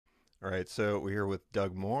All right, so we're here with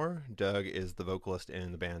Doug Moore. Doug is the vocalist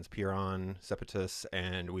in the bands Piron, Sepetus,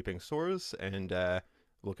 and Weeping Sores, and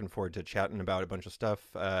looking forward to chatting about a bunch of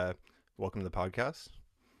stuff. Welcome to the podcast.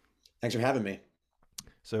 Thanks for having me.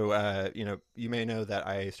 So, you may know that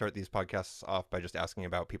I start these podcasts off by just asking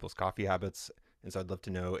about people's coffee habits, and so I'd love to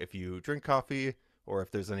know if you drink coffee or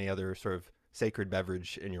if there's any other sort of sacred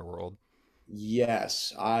beverage in your world.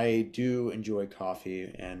 Yes, I do enjoy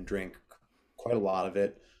coffee and drink quite a lot of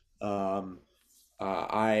it. Um,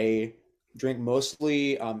 I drink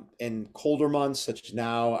mostly in colder months, such as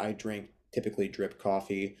now. I drink typically drip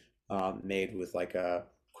coffee made with like a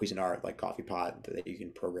Cuisinart like coffee pot that you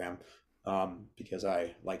can program because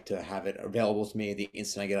I like to have it available to me the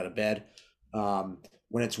instant I get out of bed.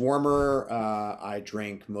 When it's warmer, I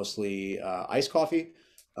drink mostly iced coffee.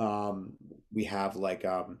 We have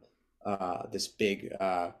this big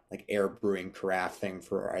like air brewing carafe thing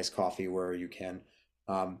for iced coffee where you can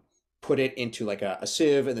um, put it into like a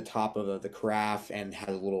sieve in the top of the carafe and has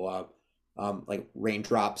a little like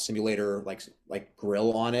raindrop simulator like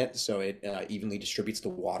grill on it, so it evenly distributes the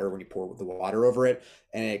water when you pour the water over it,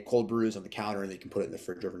 and it cold brews on the counter, and then you can put it in the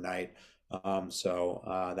fridge overnight.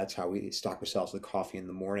 That's how we stock ourselves with coffee in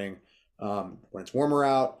the morning when it's warmer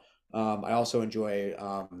out. I also enjoy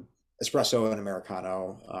espresso and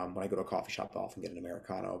americano. When I go to a coffee shop, I often get an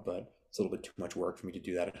americano, but it's a little bit too much work for me to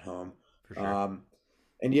do that at home. For sure. Um,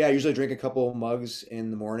 and yeah, I usually drink a couple mugs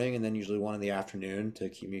in the morning and then usually one in the afternoon to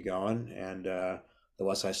keep me going. And the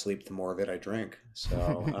less I sleep, the more of it I drink.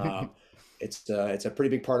 It's a pretty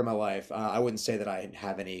big part of my life. I wouldn't say that I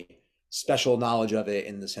have any special knowledge of it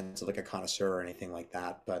in the sense of like a connoisseur or anything like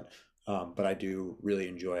that, but I do really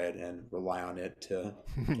enjoy it and rely on it to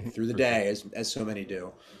get through the For sure. day, as so many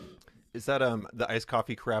do. Is that the iced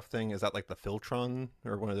coffee craft thing? Is that like the Filtron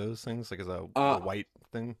or one of those things? Like is a Uh, white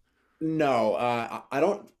thing? No, I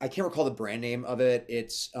don't. I can't recall the brand name of it.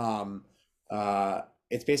 It's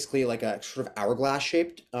basically like a sort of hourglass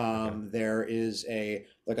shaped. Okay. There is a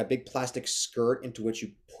like a big plastic skirt into which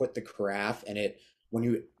you put the carafe, and it when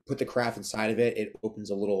you put the carafe inside of it, it opens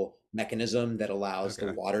a little mechanism that allows the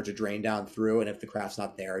Okay. water to drain down through. And if the carafe's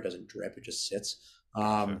not there, it doesn't drip; it just sits. Gotcha.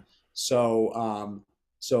 Um, so um,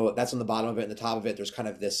 so that's on the bottom of it, and the top of it, there's kind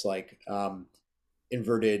of this like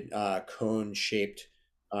inverted cone shaped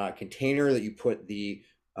container that you put the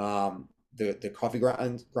coffee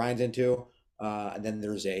grinds into, and then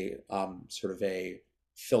there's a sort of a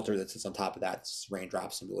filter that sits on top of that. It's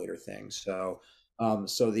raindrop simulator thing. So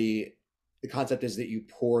the concept is that you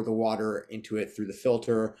pour the water into it through the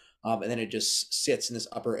filter, and then it just sits in this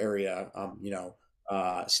upper area,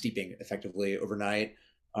 steeping effectively overnight.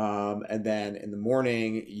 And then in the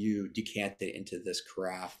morning, you decant it into this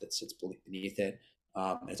carafe that sits beneath it.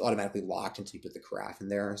 And it's automatically locked until you put the carafe in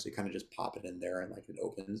there. So you kind of just pop it in there and like it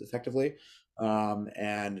opens effectively.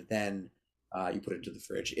 And then you put it into the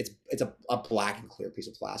fridge. It's a black and clear piece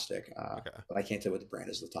of plastic, Okay. but I can't tell what the brand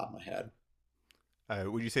is off the top of my head.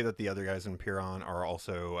 Would you say that the other guys in Piron are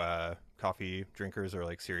also coffee drinkers or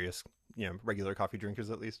like serious, regular coffee drinkers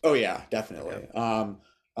at least? Oh yeah, Okay. definitely.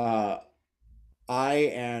 Uh, I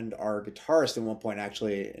and our guitarist at one point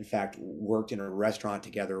actually, in fact, worked in a restaurant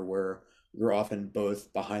together where we were often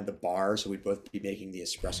both behind the bar, so we'd both be making the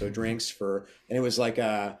espresso drinks and it was like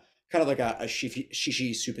a kind of like a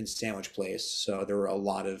shishi soup and sandwich place. So there were a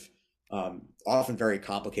lot of often very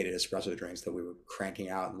complicated espresso drinks that we were cranking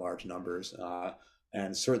out in large numbers.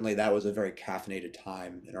 And certainly that was a very caffeinated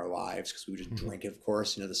time in our lives because we would just drink it, of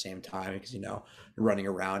course, the same time because you're running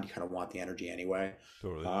around, you kind of want the energy anyway.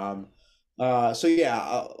 Totally. Um, so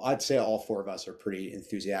yeah, I'd say all four of us are pretty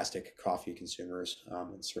enthusiastic coffee consumers,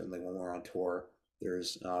 and certainly when we're on tour,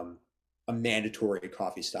 there's a mandatory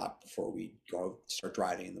coffee stop before we go start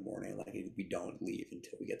driving in the morning. Like we don't leave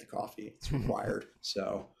until we get the coffee; it's required.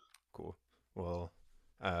 So Cool. Well,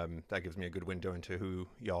 that gives me a good window into who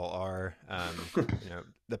y'all are.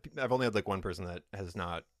 I've only had like one person that has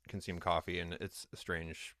not consumed coffee, and it's a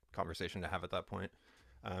strange conversation to have at that point.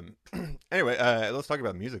 Um, anyway, let's talk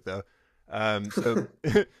about music though. So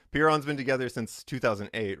Piron's been together since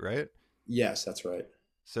 2008, right? yes, that's right.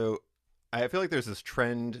 So I feel like there's this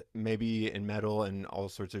trend, maybe in metal and all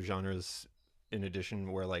sorts of genres, in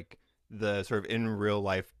addition, where like the sort of in real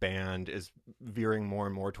life band is veering more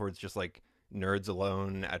and more towards just like nerds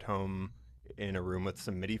alone at home in a room with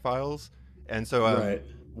some MIDI files. And so, Right.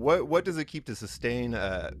 what does it keep to sustain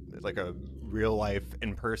like a real life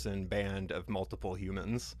in person band of multiple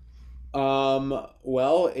humans?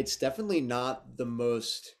 Well, it's definitely not the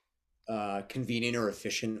most convenient or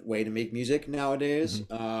efficient way to make music nowadays.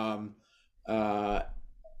 Hmm. Uh,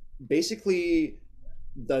 Basically,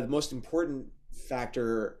 the most important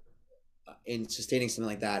factor. in sustaining something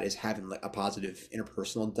like that is having like a positive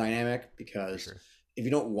interpersonal dynamic, For because sure. if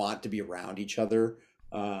you don't want to be around each other,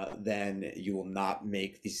 then you will not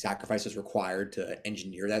make these sacrifices required to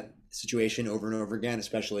engineer that situation over and over again,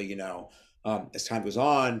 especially, as time goes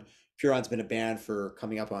on. Puron's been a band for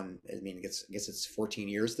coming up on, I mean, I guess it's 14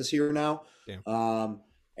 years this year now. Damn.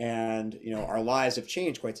 And our lives have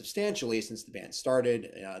changed quite substantially since the band started.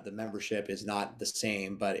 The membership is not the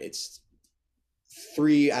same, but it's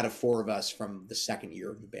 3 out of 4 of us from the second year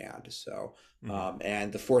of the band. So, Hmm.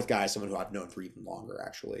 and the fourth guy is someone who I've known for even longer,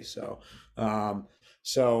 actually. Um,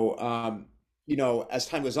 so, as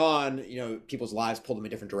time goes on, people's lives pull them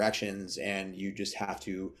in different directions, and you just have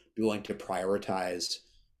to be willing to prioritize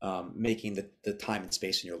making the time and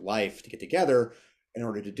space in your life to get together. In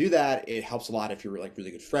order to do that, it helps a lot if you're like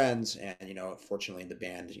really good friends. And, fortunately in the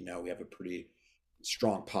band, we have a pretty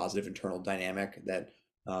strong positive internal dynamic that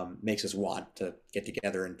makes us want to get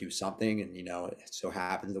together and do something. And, it so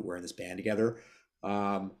happens that we're in this band together.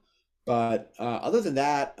 Um, but other than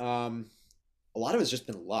that, a lot of it's just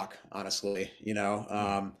been luck, honestly.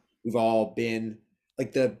 Yeah. We've all been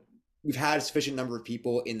like we've had a sufficient number of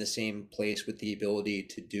people in the same place with the ability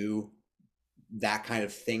to do that kind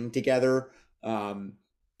of thing together, um,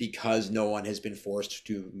 because no one has been forced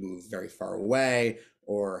to move very far away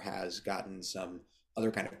or has gotten some other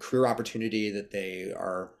kind of career opportunity that they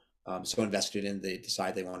are so invested in they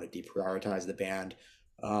decide they want to deprioritize the band.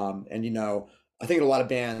 And I think in a lot of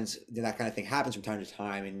bands that kind of thing happens from time to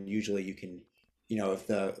time, and usually you can, if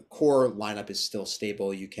the core lineup is still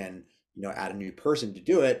stable, you can add a new person to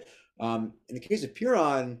do it. In the case of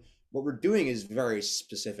Puron, what we're doing is very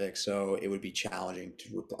specific, so it would be challenging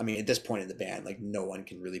to. I mean, at this point in the band, like no one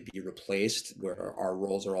can really be replaced. Where our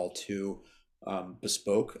roles are all too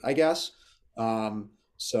bespoke, I guess.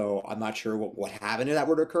 So I'm not sure what happened if that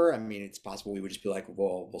were to occur. I mean, it's possible we would just be like,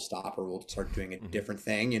 well, we'll stop or we'll start doing a Hmm. different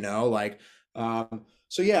thing, like.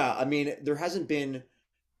 So yeah, I mean, it hasn't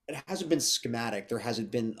been schematic. There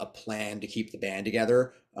hasn't been a plan to keep the band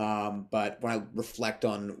together. But when I reflect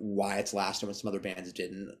on why it's lasted when some other bands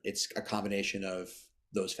didn't, it's a combination of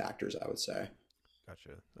those factors, I would say. Gotcha.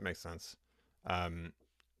 That makes sense. Um,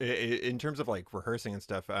 in terms of like rehearsing and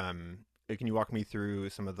stuff, can you walk me through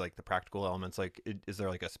some of like the practical elements? Like, is there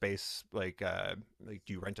like a space, like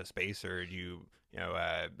do you rent a space or do you,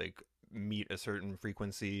 like meet a certain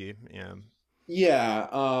frequency?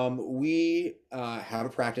 Yeah, we have a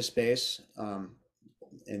practice space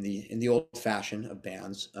in the old fashion of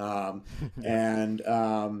bands, Yeah. and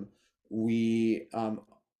we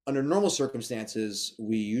under normal circumstances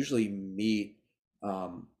we usually meet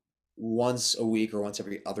um, once a week or once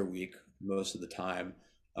every other week most of the time.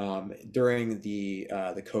 During the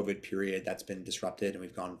COVID period, that's been disrupted, and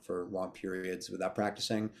we've gone for long periods without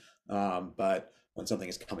practicing. But when something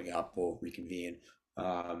is coming up, we'll reconvene.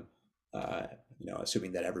 Um, uh,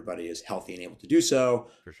 assuming that everybody is healthy and able to do so.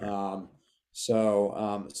 For sure. Um, so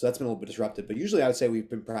that's been a little bit disrupted, but usually I would say we've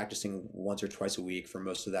been practicing once or twice a week for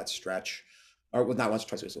most of that stretch, or well, not once or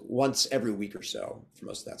twice a week, once every week or so for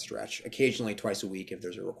most of that stretch. Occasionally twice a week if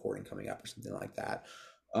there's a recording coming up or something like that.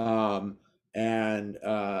 Um, and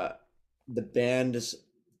the band's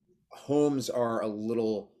homes are a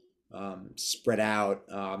little spread out.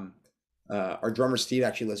 Our drummer Steve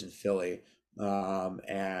actually lives in Philly,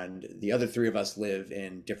 and the other three of us live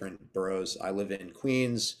in different boroughs. I live in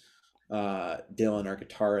Queens. Dylan, our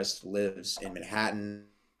guitarist, lives in Manhattan,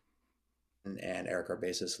 and Eric, our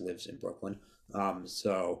bassist, lives in Brooklyn.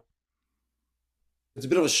 So it's a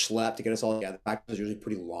bit of a schlep to get us all together. The practice is usually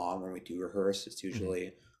pretty long when we do rehearse. It's Hmm.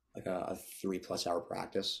 usually like a 3+ hour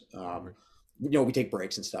practice. Over. We take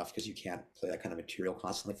breaks and stuff because you can't play that kind of material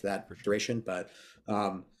constantly for that For sure. duration.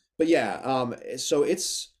 But yeah, so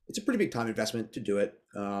it's a pretty big time investment to do it.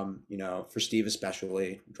 For Steve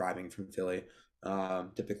especially, driving from Philly.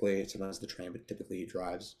 Typically, sometimes the train, but typically he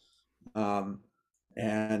drives. Um,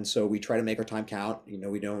 and so we try to make our time count. We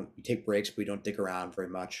take breaks, but we don't dick around very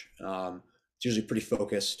much. It's usually pretty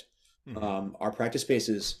focused. Hmm. Our practice space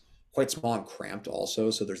is quite small and cramped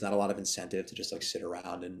also, so there's not a lot of incentive to just like sit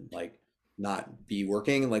around and like not be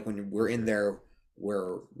working. Like when we're For in sure. there,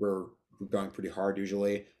 we're going pretty hard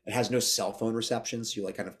usually. It has no cell phone reception, so you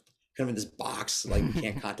like kind of in this box, like you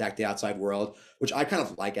can't contact the outside world, which I kind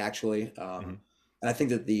of like actually. Hmm. And I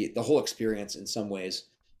think that the whole experience in some ways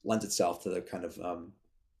lends itself to the kind of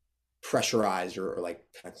pressurized or like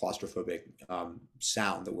kind of claustrophobic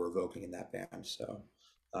sound that we're evoking in that band. So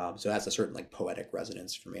it has a certain like poetic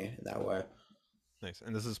resonance for me in that way. Nice.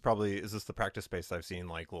 And is this the practice space I've seen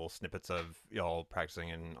like little snippets of y'all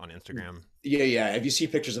practicing on Instagram? Yeah, yeah. If you see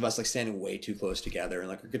pictures of us like standing way too close together and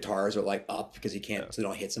like our guitars are like up because you Yeah. can't, so they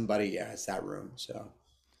don't hit somebody, yeah, it's that room. So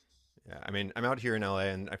Yeah. I mean, I'm out here in LA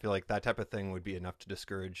and I feel like that type of thing would be enough to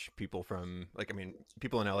discourage people from like, I mean,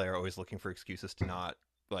 people in LA are always looking for excuses to not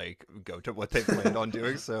like go to what they planned on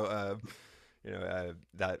doing. So,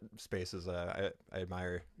 that space is, I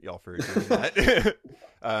admire y'all for doing that.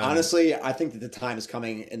 um, honestly, I think that the time is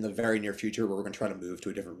coming in the very near future where we're going to try to move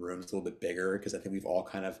to a different room that's a little bit bigger because I think we've all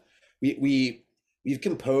kind of we've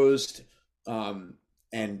composed um,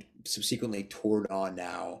 and subsequently toured on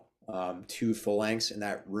now two full lengths in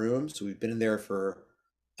that room. So we've been in there for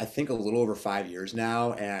I think a little over 5 years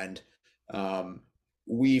now, and um,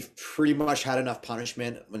 we've pretty much had enough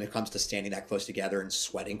punishment when it comes to standing that close together and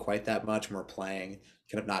sweating quite that much when we're playing,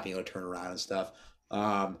 kind of not being able to turn around and stuff.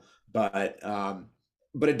 Um, but um,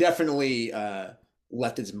 but it definitely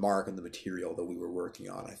left its mark on the material that we were working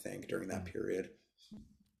on, I think, during that period.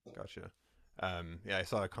 Gotcha. Yeah, I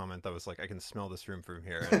saw a comment that was like, "I can smell this room from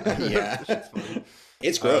here," and Yeah, it's just funny.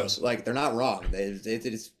 it's Um, gross. Like they're not wrong.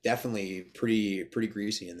 It's definitely pretty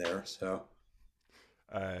greasy in there. So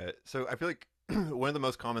so I feel like one of the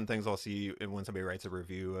most common things I'll see when somebody writes a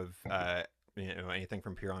review of anything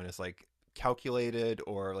from Piron is like calculated,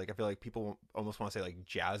 or like I feel like people almost want to say like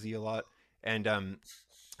jazzy a lot, and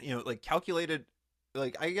like calculated.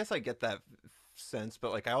 Like I guess I get that sense,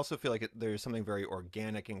 but like I also feel like there's something very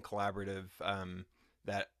organic and collaborative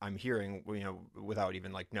that I'm hearing, without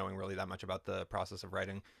even like knowing really that much about the process of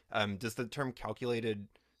writing. Does the term calculated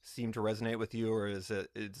seem to resonate with you, or does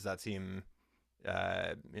that seem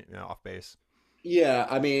off base? yeah,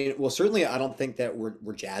 I mean, well, certainly I don't think that we're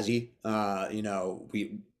jazzy.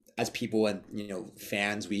 We as people and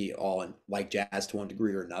fans, we all like jazz to one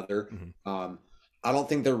degree or another. Hmm. Um, I don't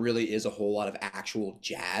think there really is a whole lot of actual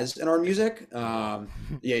jazz in our music. Oh wow.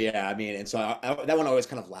 Yeah, yeah. I mean, and so that one I always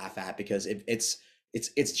kind of laugh at because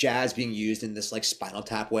it's jazz being used in this like Spinal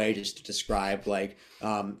Tap way just to describe like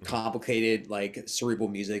complicated like cerebral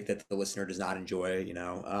music that the listener does not enjoy.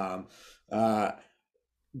 Uh,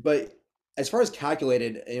 but as far as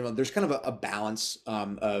calculated, there's kind of a balance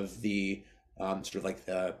of the sort of like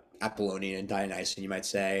the Apollonian and Dionysian, you might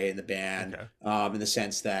say, in the band, Okay. in the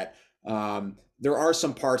sense that there are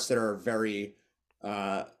some parts that are very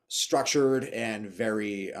structured and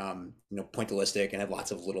very pointillistic and have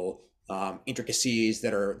lots of little intricacies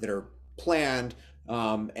that are planned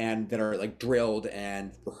and that are like drilled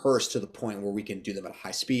and rehearsed to the point where we can do them at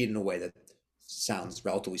high speed in a way that sounds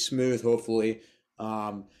relatively smooth, hopefully.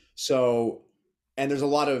 Um, so, and there's a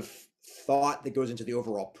lot of thought that goes into the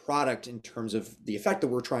overall product in terms of the effect that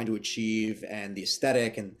we're trying to achieve and the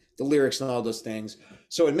aesthetic and the lyrics and all those things.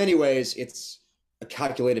 So, in many ways, it's a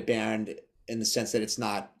calculated band in the sense that it's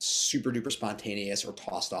not super duper spontaneous or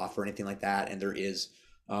tossed off or anything like that. And there is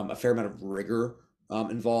a fair amount of rigor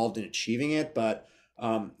involved in achieving it. But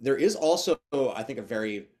there is also, I think, a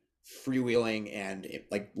very freewheeling and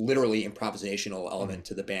like literally improvisational Hmm. element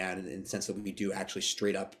to the band in the sense that we do actually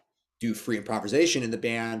straight up do free improvisation in the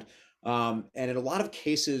band. And in a lot of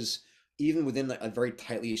cases, even within a very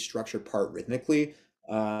tightly structured part rhythmically,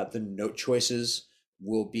 the note choices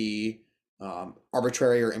will be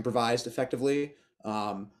arbitrary or improvised effectively,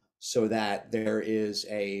 so that there is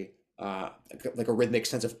like a rhythmic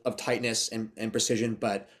sense of tightness and precision,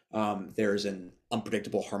 but there's an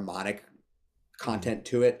unpredictable harmonic Hmm. content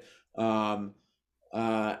to it. Um,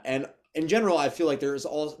 and in general, I feel like there is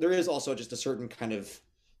also just a certain kind of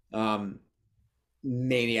um,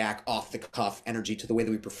 maniac, off the cuff energy to the way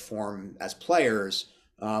that we perform as players.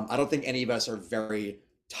 I don't think any of us are very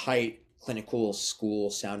tight, clinical, school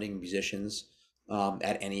sounding musicians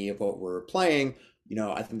at any of what we're playing.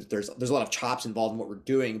 I think that there's a lot of chops involved in what we're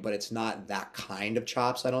doing, but it's not that kind of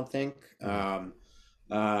chops. I don't think. Hmm.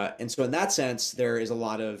 And so in that sense, there is a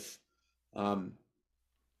lot of um,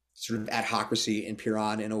 sort of adhocracy in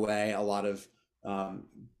Piran in a way, a lot of um,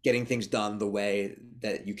 getting things done the way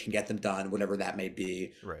that you can get them done, whatever that may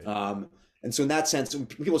be. Right. And so in that sense, when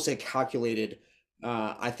people say calculated,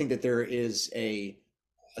 I think that there is a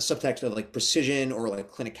subtext of like precision or like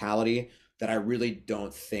clinicality that I really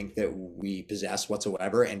don't think that we possess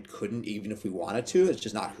whatsoever and couldn't even if we wanted to. It's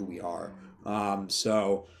just not who we are.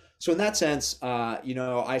 So in that sense,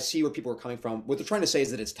 I see where people are coming from. What they're trying to say is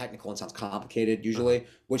that it's technical and sounds complicated Uh-huh. usually,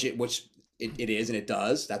 which it is and it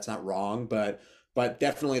does. That's not wrong, but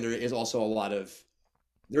definitely there is a lot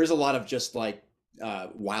of just like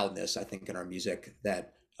wildness, I think, in our music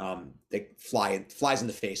that flies in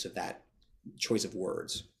the face of that choice of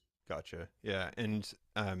words. Gotcha. Yeah, and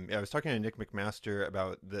yeah, I was talking to Nick McMaster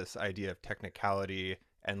about this idea of technicality,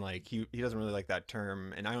 and like he doesn't really like that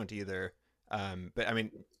term, and I don't either. But I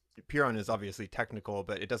mean, Piron is obviously technical,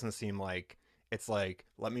 but it doesn't seem like it's like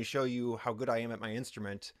let me show you how good I am at my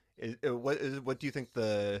instrument. What do you think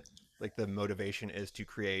the motivation is to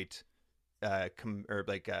create or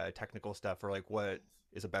like technical stuff, or like what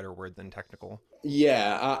is a better word than technical?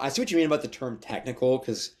 Yeah, I see what you mean about the term technical,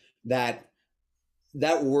 because that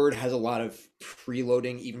that word has a lot of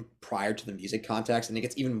preloading even prior to the music context, and it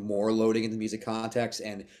gets even more loading in the music context,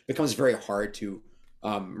 and it becomes very hard to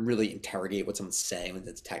really interrogate what someone's saying when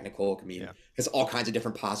it's technical. I mean, Yeah. there's all kinds of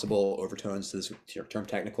different possible overtones to this term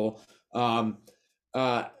technical. Um,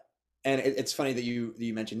 uh, and it's funny that you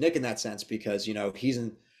mentioned Nick in that sense, because he's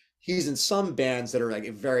in some bands that are like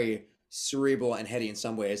very cerebral and heady in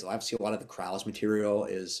some ways. Obviously, a lot of the Krallice material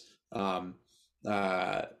is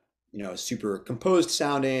uh, super composed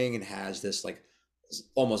sounding and has this like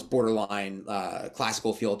almost borderline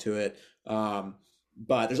classical feel to it.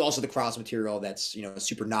 But there's also the Krause material that's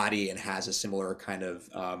super naughty and has a similar kind of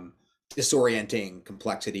disorienting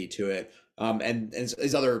complexity to it. And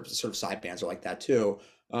his other sort of side bands are like that too.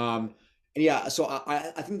 And yeah, so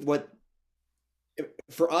I think what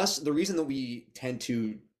for us, the reason that we tend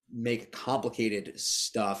to make complicated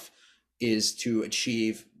stuff is to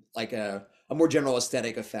achieve like a more general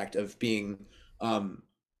aesthetic effect of being um,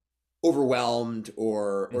 overwhelmed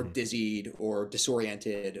or Hmm. dizzied or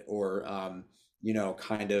disoriented or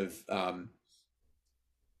kind of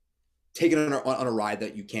taken on a ride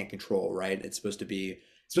that you can't control, right? It's supposed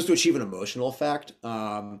to achieve an emotional effect.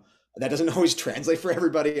 That doesn't always translate for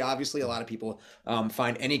everybody. Obviously, a lot of people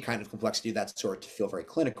find any kind of complexity of that sort to feel very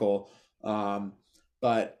clinical. Um,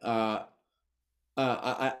 but I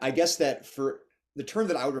guess that for the term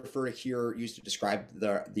that I would refer to here, used to describe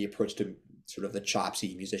the approach to sort of the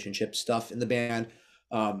chopsy musicianship stuff in the band.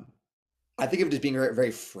 Um, I think of it as being very,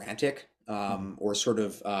 very frantic, Hmm. or sort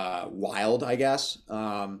of wild, I guess.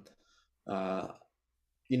 Uh,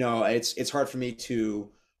 it's hard for me to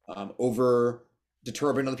over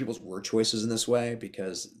determine other people's word choices in this way,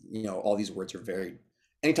 because all these words are very.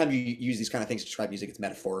 Anytime you use these kind of things to describe music, it's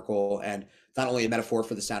metaphorical, and it's not only a metaphor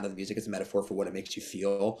for the sound of the music; it's a metaphor for what it makes you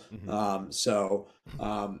feel. Hmm. So,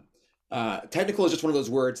 technical is just one of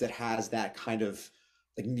those words that has that kind of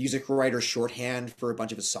like music writer shorthand for a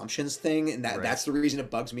bunch of assumptions thing, and Right. that's the reason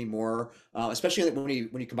it bugs me more, especially when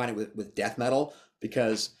you combine it with death metal,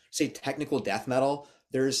 because say technical death metal,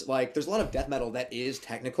 there's a lot of death metal that is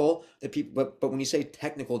technical that people, but when you say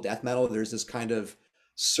technical death metal, there's this kind of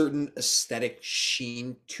certain aesthetic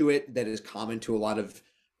sheen to it that is common to a lot of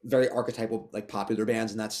very archetypal like popular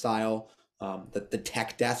bands in that style. The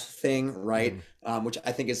tech death thing, right? Hmm. Which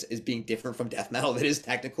I think is being different from death metal that is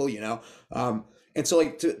technical, and so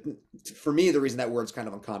like for me, the reason that word's kind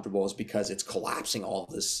of uncomfortable is because it's collapsing all of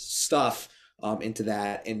this stuff into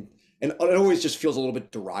that, and it always just feels a little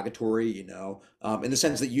bit derogatory, in the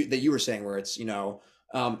sense that you were saying, where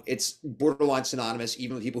it's borderline synonymous,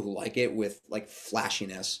 even with people who like it, with like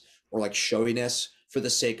flashiness or like showiness for the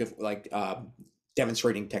sake of like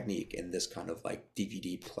demonstrating technique in this kind of like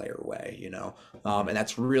DVD player way, Hmm. and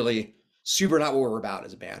that's really super not what we're about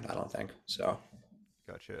as a band, I don't think so.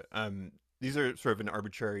 Gotcha. These are sort of an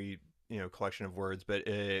arbitrary, collection of words, but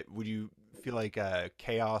would you feel like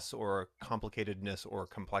chaos or complicatedness or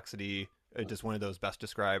complexity? Does one of those best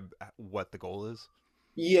describe what the goal is?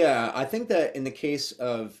 Yeah, I think that in the case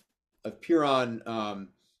of Piron,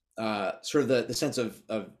 sort of the sense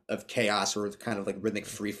of chaos or kind of like rhythmic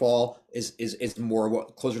free fall is more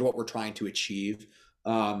what closer to what we're trying to achieve,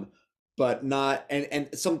 um, but not and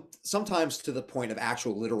sometimes to the point of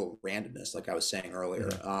actual literal randomness, like I was saying earlier,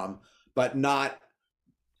 Hmm. but not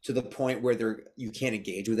to the point where you can't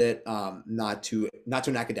engage with it, not to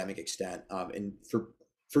an academic extent, and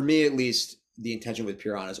for me at least, the intention with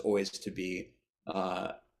Piron is always to be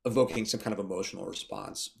uh, evoking some kind of emotional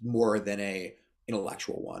response more than a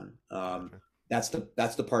intellectual one. Gotcha.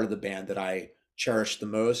 That's the part of the band that I cherish the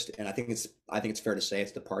most, and I think it's fair to say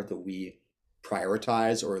it's the part that we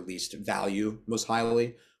prioritize, or at least value most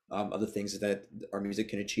highly, of the things that our music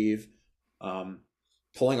can achieve. Um,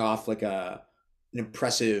 Pulling off like an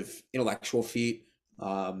impressive intellectual feat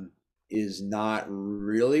um, is not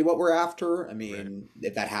really what we're after. I Right. mean,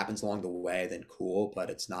 if that happens along the way, then cool, but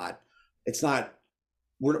it's not. It's not.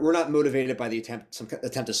 We're not motivated by the attempt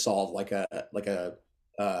to solve like a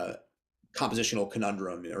uh, compositional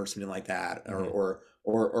conundrum or something like that, or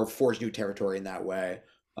Hmm. forge new territory in that way.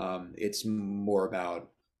 It's more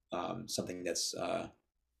about something that's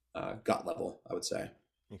gut level, I would say.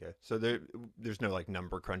 Okay, so there's no like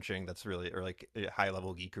number crunching that's really or like high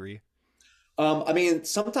level geekery. I mean,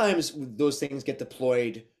 sometimes those things get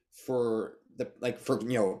deployed for the like for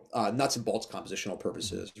nuts and bolts compositional Hmm.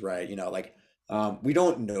 purposes, right? We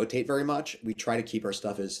don't notate very much. We try to keep our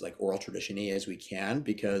stuff as like oral tradition-y as we can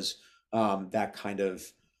because that kind of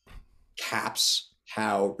caps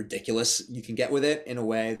how ridiculous you can get with it in a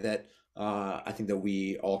way that I think that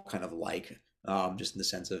we all kind of like, just in the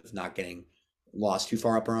sense of not getting lost too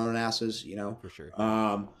far up our own asses, you know. For sure,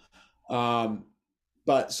 yeah. Um, um,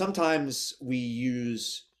 but sometimes we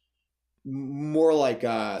use more like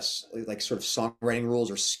sort of songwriting rules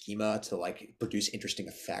or schema to like produce interesting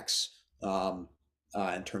effects,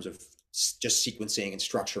 in terms of just sequencing and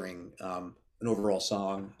structuring an overall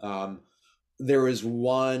song. There was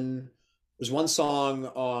one song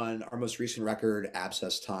on our most recent record,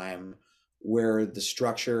 Abscess Time, where the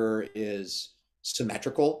structure is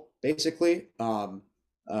symmetrical, basically.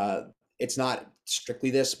 Uh, it's not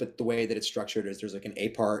strictly this, but the way that it's structured is there's like an A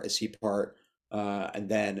part, a C part, and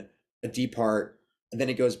then a D part, and then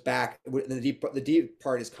it goes back. The D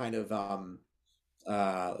part is kind of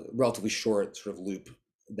relatively short sort of loop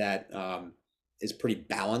that is pretty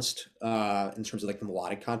balanced in terms of like the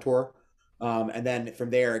melodic contour. And then from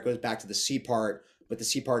there, it goes back to the C part, but the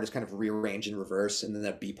C part is kind of rearranged in reverse, and then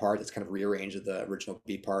the B part is kind of rearranged with the original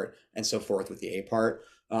B part, and so forth with the A part.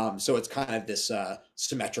 So it's kind of this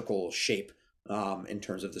symmetrical shape in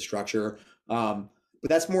terms of the structure. But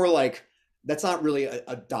that's not really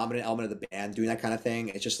a dominant element of the band doing that kind of thing.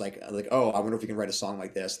 It's just like, oh, I wonder if we can write a song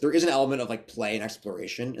like this. There is an element of like play and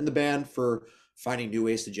exploration in the band for finding new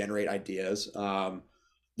ways to generate ideas.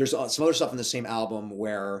 There's some other stuff in the same album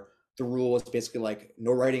where the rule is basically like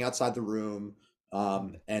no writing outside the room,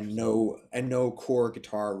 and Interesting. no core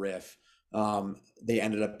guitar riff. They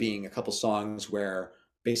ended up being a couple songs where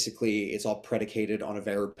basically it's all predicated on a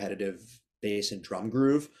very repetitive bass and drum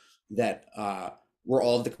groove that where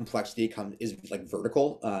all of the complexity comes is like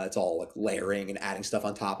vertical. It's all like layering and adding stuff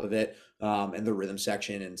on top of it, and the rhythm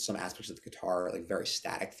section and some aspects of the guitar are like very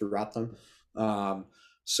static throughout them. Um,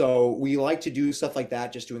 so we like to do stuff like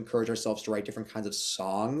that just to encourage ourselves to write different kinds of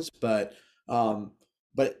songs, um,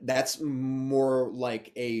 but that's more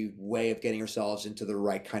like a way of getting ourselves into the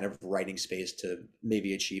right kind of writing space to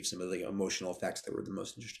maybe achieve some of the emotional effects that we're the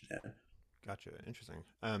most interested in. Gotcha. Interesting.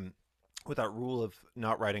 With that rule of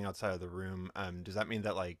not writing outside of the room, does that mean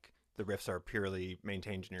that like the riffs are purely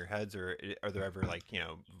maintained in your heads, or are there ever like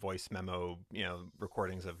voice memo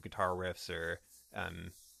recordings of guitar riffs or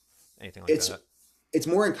um, anything like It's that? it's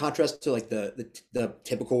more in contrast to like the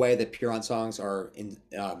typical way that Pure songs are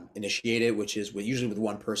initiated, which is usually with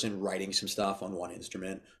one person writing some stuff on one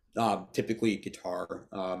instrument, typically guitar.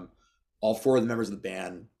 All four of the members of the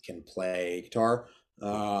band can play guitar,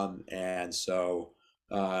 Cool. and so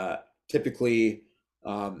uh, typically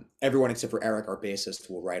everyone except for Eric, our bassist,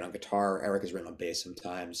 will write on guitar. Eric has written on bass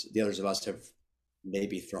sometimes. The others of us have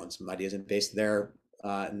maybe thrown some ideas in bass there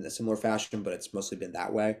in a similar fashion, but it's mostly been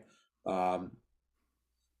that way. Um,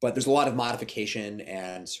 but there's a lot of modification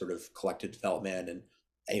and sort of collective development and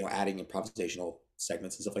adding improvisational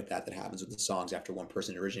segments and stuff like that that happens with the songs after one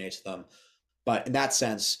person originates them. But in that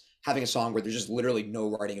sense, having a song where there's just literally no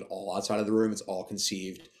writing at all outside of the room, it's all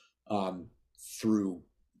conceived through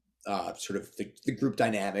sort of the group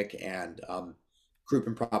dynamic and group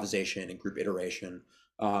improvisation and group iteration.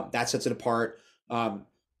 That sets it apart.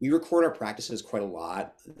 We record our practices quite a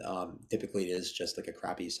lot. Typically, it is just like a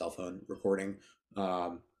crappy cell phone recording,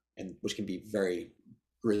 um, and which can be very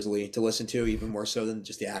grisly to listen to, even more so than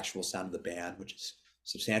just the actual sound of the band, which is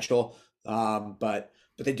substantial. But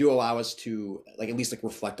they do allow us to like at least like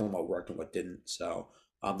reflect on what worked and what didn't. So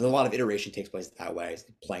there's a lot of iteration takes place that way,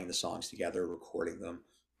 playing the songs together, recording them,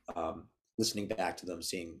 listening back to them,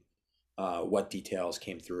 seeing what details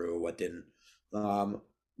came through, what didn't. Um,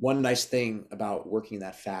 One nice thing about working in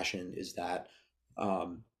that fashion is that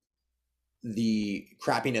um, the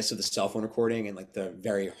crappiness of the cell phone recording and like the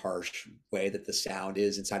very harsh way that the sound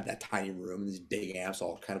is inside that tiny room, these big amps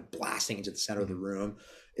all kind of blasting into the center of the Hmm. room,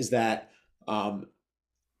 is that um,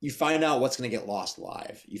 you find out what's going to get lost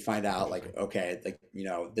live. You find out like, Interesting. okay,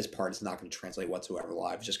 like, this part is not going to translate whatsoever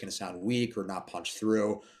live. It's just going to sound weak or not punch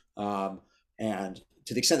through. Um, and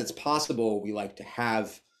to the extent that's possible, we like to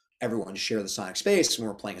have everyone share the sonic space when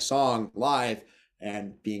we're playing a song live.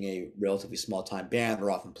 And being a relatively small time band,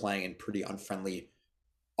 we're often playing in pretty unfriendly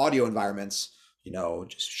audio environments,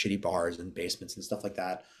 just shitty bars and basements and stuff like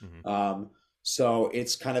that. Hmm. Um, so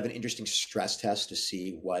it's kind of an interesting stress test to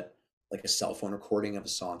see what like a cell phone recording of a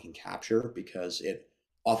song can capture because it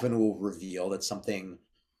often will reveal that something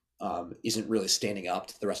isn't really standing up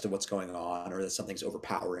to the rest of what's going on, or that something's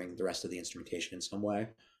overpowering the rest of the instrumentation in some way.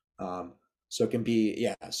 Um, so it can be,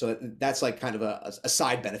 yeah. So that's like kind of a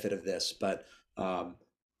side benefit of this, um,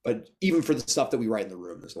 but even for the stuff that we write in the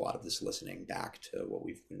room, there's a lot of this listening back to what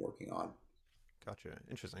we've been working on. Gotcha.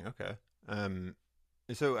 Interesting. Okay. Um,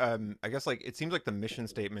 I guess like it seems like the mission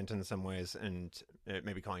statement in some ways, and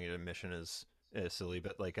maybe calling it a mission is silly,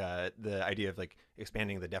 but like the idea of like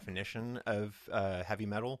expanding the definition of heavy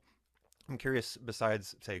metal. I'm curious.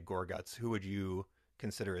 Besides, say, Gorguts, who would you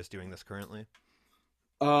consider as doing this currently?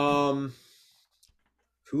 Um,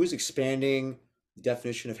 who is expanding the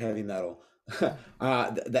definition of heavy metal?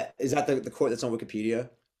 That is that the quote that's on Wikipedia?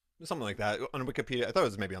 Something like that on Wikipedia. I thought it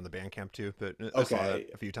was maybe on the Bandcamp too, but I saw that Okay.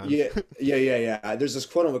 a few times. Yeah, yeah. There's this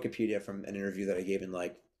quote on Wikipedia from an interview that I gave in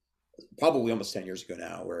like probably almost 10 years ago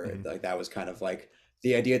now, where Hmm. like that was kind of like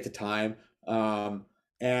the idea at the time.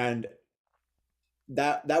 And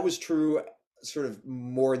that was true sort of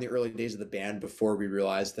more in the early days of the band before we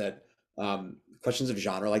realized that questions of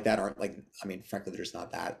genre like that aren't like, I mean, frankly, they're just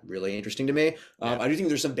not that really interesting to me. Yeah. I do think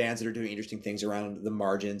there's some bands that are doing interesting things around the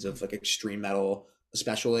margins of like extreme metal,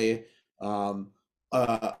 especially. Um,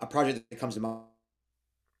 a project that comes to mind,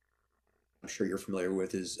 I'm sure you're familiar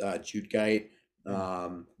with, is Jude Geit. Mm.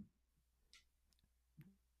 Um,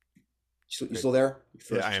 you Great. still there? You Yeah,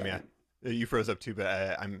 froze for I a am. Yeah, second. you froze up too, but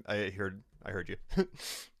I heard you.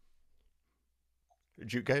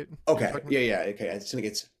 Jute Guide, you're Okay, talking about? yeah. Okay, I think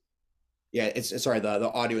it's yeah. It's sorry. The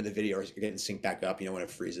audio and the video are getting synced back up. You know when it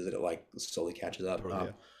freezes, it like slowly catches up. Totally.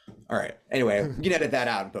 Yeah. All right. Anyway, you can edit that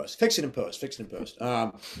out in post. Fix it in post. Fix it in post.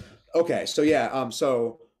 Okay. So yeah.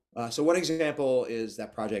 So one example is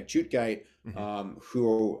that project Jute Geit, Hmm.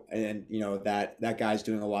 who and you know that guy's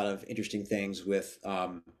doing a lot of interesting things with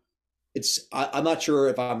I'm not sure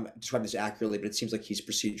if I'm describing this accurately, but it seems like he's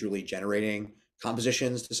procedurally generating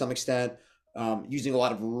compositions to some extent, using a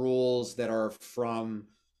lot of rules that are from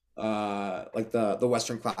like the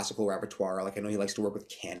Western classical repertoire. Like I know he likes to work with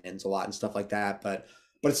canons a lot and stuff like that, but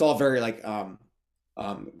it's all very like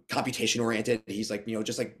computation oriented. He's like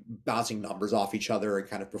just like bouncing numbers off each other and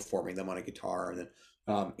kind of performing them on a guitar, and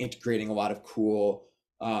then integrating a lot of cool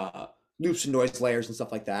loops and noise layers and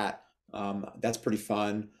stuff like that. That's pretty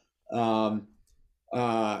fun. Um,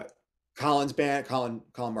 uh, Colin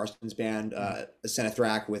Marston's band, Hmm.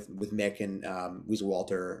 Senethrak with Mick and Weasel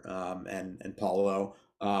Walter and Paulo.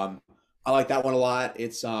 I like that one a lot.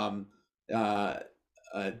 Uh,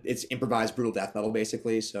 it's improvised brutal death metal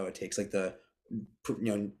basically, so it takes like the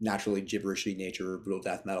naturally gibberishy nature of brutal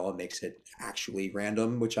death metal and makes it actually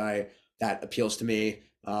random, which I that appeals to me.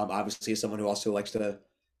 Obviously, as someone who also likes to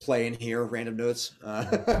play and hear random notes.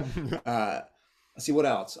 Hmm. Let's see what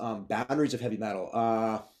else. Boundaries of heavy metal.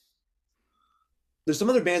 There's some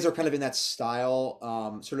other bands that are kind of in that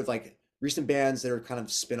style. Sort of like recent bands that are kind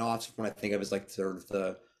of spin-offs of what I think of as like sort of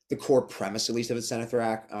the core premise, at least of its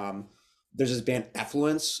Senethrak. There's this band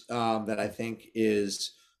Effluence that I think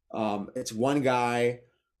is it's one guy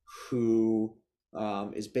who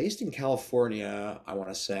is based in California, I want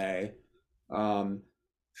to say, um,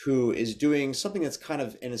 who is doing something that's kind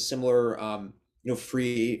of in a similar,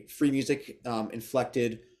 free music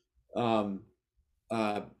inflected, um,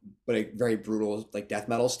 uh, but a very brutal like death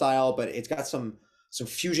metal style. But it's got some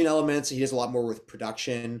fusion elements. He does a lot more with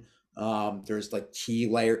production. There's like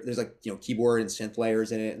there's like keyboard and synth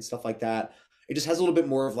layers in it and stuff like that. It just has a little bit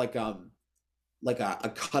more of like a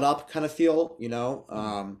cut up kind of feel, you know.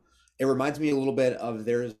 Hmm. It reminds me a little bit of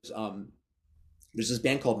there's this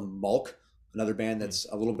band called Mulk, another band Hmm. that's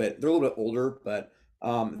they're a little bit older, but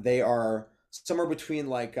they are somewhere between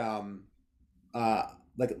uh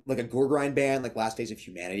like a gore grind band, like Last Days of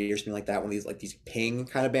Humanity or something like that. One of these like these ping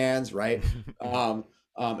kind of bands, right? Hmm.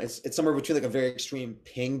 It's somewhere between like a very extreme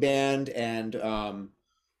ping band and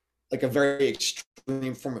like a very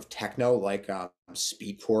extreme form of techno, like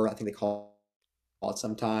speedcore, I think they call it Or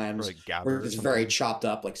sometimes, like where Gabber or it's very something. chopped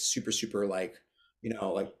up, like super like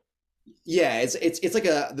like yeah, it's like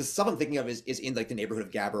the stuff I'm thinking of is in like the neighborhood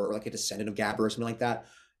of Gabber or like a descendant of Gabber or something like that,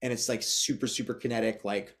 and it's like super kinetic,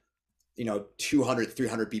 like 200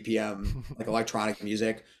 300 BPM like electronic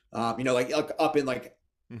music, like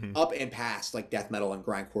Hmm. up and past like death metal and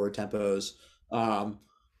grindcore tempos.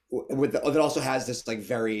 It also has this like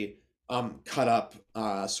very cut up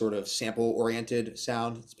sort of sample oriented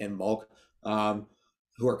sound. It's been Mulk, um,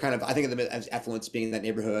 who are kind of I think of them as Effluence being in that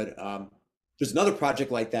neighborhood. There's another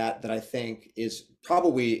project like that that I think is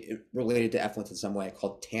probably related to Effluence in some way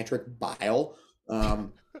called Tantric Bile. That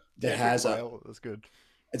Tantric has Bile. That's good.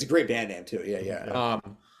 it's a great band name too. Yeah, Yeah. yeah.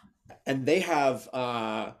 And they have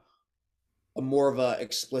a more of a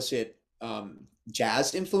explicit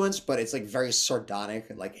jazz influence, but it's like very sardonic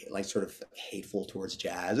and like sort of hateful towards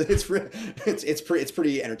jazz. It's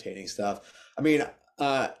pretty entertaining stuff. I mean,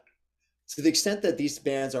 uh, to the extent that these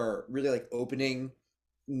bands are really like opening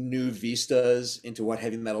new vistas into what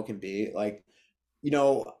heavy metal can be, like,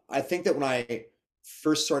 I think that when I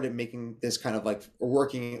first started making this kind of like, or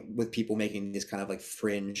working with people making this kind of like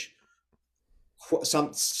fringe,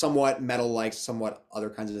 somewhat metal like, somewhat other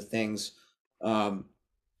kinds of things, um,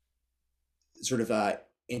 sort of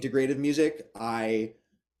integrative music, I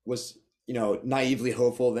was, naively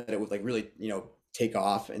hopeful that it would like really, take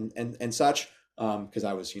off and such, because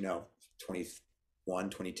I was, 21,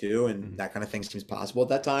 22, and Mhm. that kind of thing seems possible at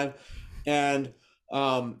that time. And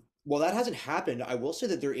while that hasn't happened, I will say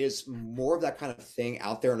that there is more of that kind of thing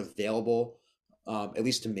out there and available, at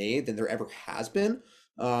least to me, than there ever has been.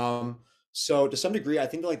 Um, so to some degree, I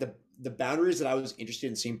think like the boundaries that I was interested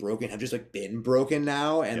in seeing broken have just like been broken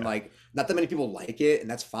now, and Yeah. like not that many people like it, and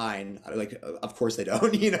that's fine. Like, of course they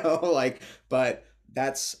don't, like, but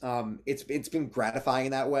that's it's been gratifying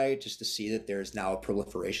in that way, just to see that there's now a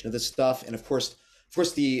proliferation of this stuff. And of course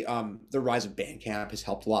the rise of Bandcamp has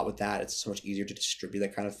helped a lot with that. It's so much easier to distribute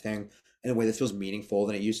that kind of thing in a way that feels meaningful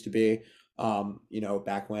than it used to be.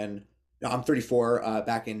 Back when, I'm 34,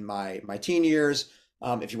 back in my teen years,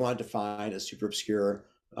 if you wanted to find a super obscure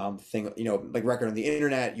thing, like record on the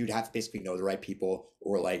internet, you'd have to basically know the right people,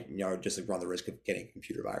 or like, just like run the risk of getting a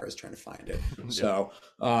computer virus trying to find it. Yeah. So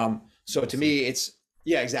Soul to me, Seek. it's,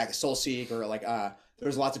 yeah, exactly, SoulSeek, or like,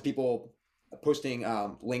 there's lots of people posting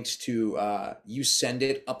links to you send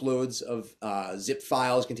it uploads of zip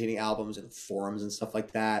files containing albums and forums and stuff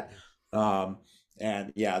like that. Yeah. Um,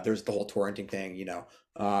 and yeah, there's the whole torrenting thing,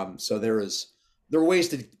 so there are ways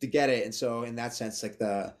to get it. And so in that sense, like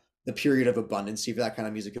the period of abundancy for that kind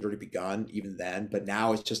of music had already begun even then, but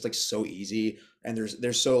now it's just like so easy, and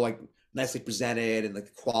there's so like nicely presented, and like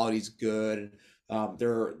the quality's good.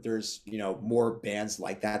 There's more bands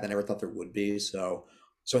like that than I ever thought there would be. So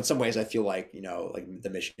in some ways, I feel like, like the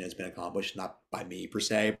mission has been accomplished, not by me per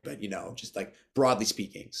se, but just like broadly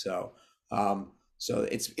speaking. So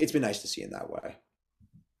it's been nice to see in that way.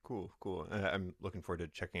 Cool, cool. I'm looking forward to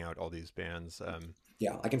checking out all these bands.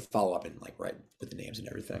 Yeah, I can follow up and like write with the names and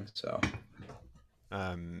everything. So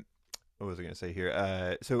Um, what was I going to say here?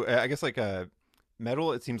 I guess like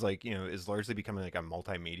metal, it seems like is largely becoming like a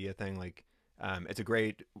multimedia thing. Like, it's a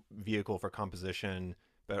great vehicle for composition,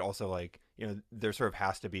 but also like there sort of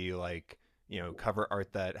has to be like cover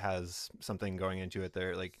art that has something going into it.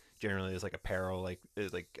 There like generally is like apparel. Like I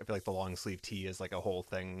feel like the long sleeve tee is like a whole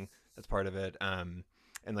thing that's part of it.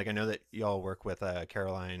 And like I know that y'all work with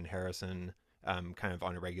Caroline Harrison, kind of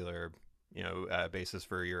on a regular basis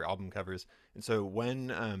for your album covers. And so when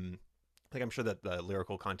like I'm sure that the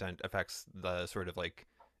lyrical content affects the sort of like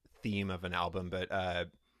theme of an album, but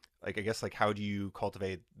like I guess like how do you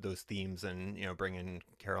cultivate those themes and bring in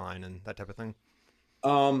Caroline and that type of thing?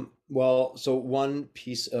 well, so one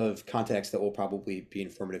piece of context that will probably be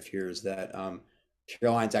informative here is that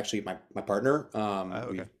Caroline's actually my partner.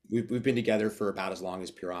 Okay. We've been together for about as long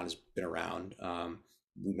as Piran has been around.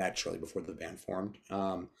 We met shortly before the band formed.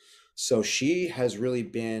 So she has really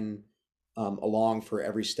been along for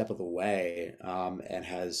every step of the way, and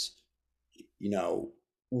has, you know,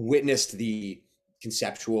 witnessed the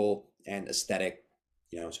conceptual and aesthetic,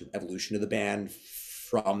 sort of evolution of the band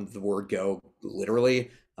from the word go,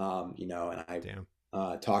 literally. And I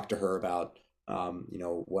Damn. talked to her about,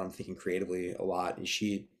 what I'm thinking creatively a lot. And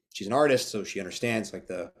she's an artist, so she understands like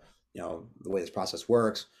the way this process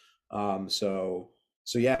works. So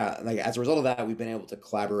so yeah, like as a result of that, we've been able to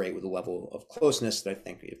collaborate with a level of closeness that I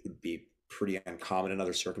think it would be pretty uncommon in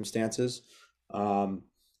other circumstances. Um,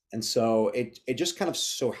 and so it just kind of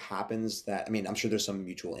so happens that, I mean, I'm sure there's some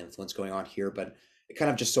mutual influence going on here, but it kind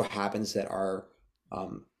of just so happens that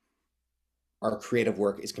um, our creative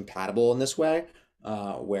work is compatible in this way,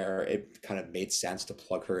 where it kind of made sense to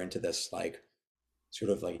plug her into this like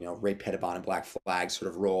sort of like, Ray Pettibon and Black Flag sort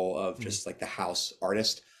of role of Mhm. just like the house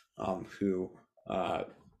artist, who uh,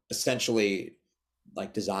 essentially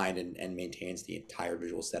like designed and maintains the entire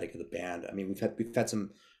visual aesthetic of the band. I mean, we've had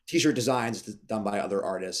some t-shirt designs done by other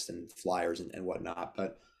artists and flyers and whatnot,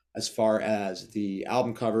 but as far as the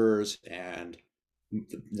album covers and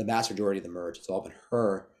the vast majority of the merch, it's all been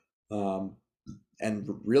her. Um, and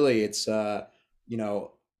really, it's you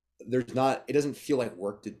know, there's not. It doesn't feel like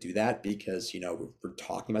work to do that, because we're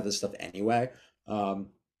talking about this stuff anyway. Um,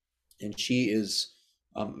 and she is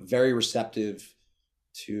very receptive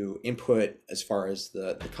to input as far as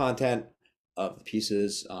the content of the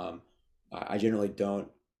pieces. I generally don't.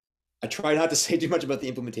 I try not to say too much about the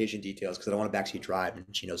implementation details because I don't want to backseat drive, and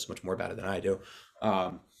she knows so much more about it than I do.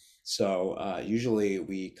 Um, Usually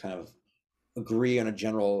we kind of agree on a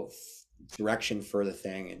general direction for the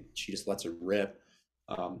thing, and she just lets it rip.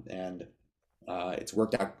 And It's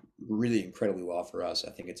worked out really incredibly well for us.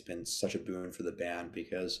 I think it's been such a boon for the band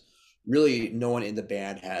because really no one in the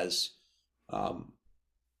band has um,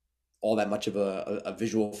 all that much of a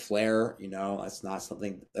visual flair. You know, that's not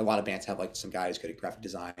something a lot of bands have. Like some guy who's good at graphic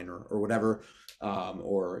design or whatever,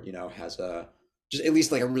 or you know has a just at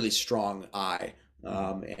least like a really strong eye.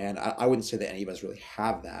 Mhm. And I wouldn't say that any of us really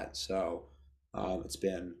have that. So it's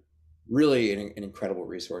been really an incredible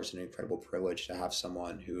resource and an incredible privilege to have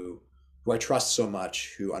someone who I trust so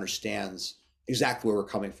much, who understands exactly where we're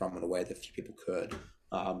coming from in a way that few people could,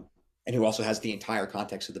 and who also has the entire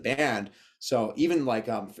context of the band. So even like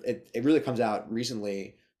it really comes out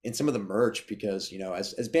recently in some of the merch because you know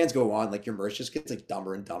as bands go on, like your merch just gets like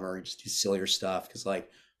dumber and dumber. You just do sillier stuff because like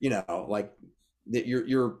you know like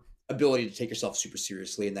your ability to take yourself super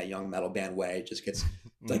seriously in that young metal band way just gets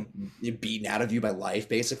like Mhm. beaten out of you by life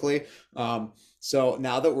basically. So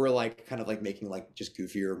now that we're like kind of like making like just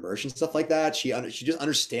goofier merch and stuff like that, she just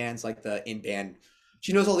understands like the in band.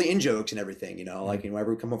 She knows all the in jokes and everything, you know. Like, Mhm. you know,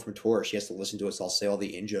 whenever we come home from tour, she has to listen to us all say all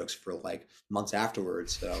the in jokes for like months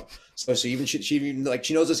afterwards. So even she even like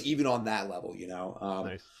she knows us even on that level, you know.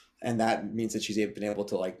 Nice. And that means that she's been able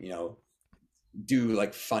to like you know do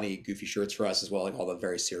like funny, goofy shirts for us as well, like all the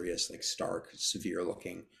very serious, like stark, severe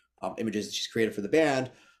looking images that she's created for the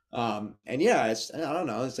band. And yeah, it's I don't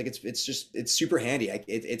know, it's like it's just it's super handy.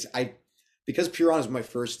 It's I because Puron is my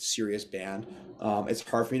first serious band. It's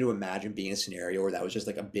hard for me to imagine being in a scenario where that was just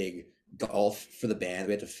like a big gulf for the band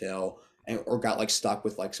we had to fill, and or got like stuck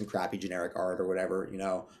with like some crappy generic art or whatever. You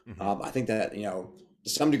know, Mhm. I think that you know to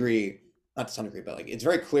some degree not to some degree, but like it's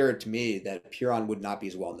very clear to me that Puron would not be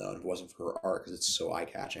as well known if it wasn't for her art because it's so eye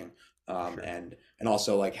catching, For sure. and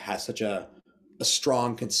also like has such a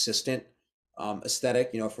strong, consistent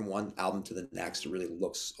aesthetic. You know, from one album to the next, it really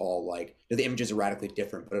looks all like you know, the images are radically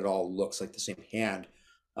different, but it all looks like the same hand,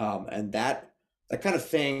 and that kind of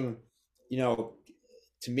thing, you know,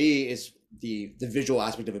 to me is the visual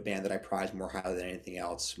aspect of a band that I prize more highly than anything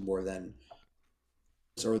else, more than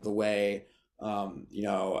or the way you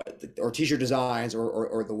know or t-shirt designs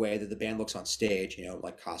or the way that the band looks on stage you know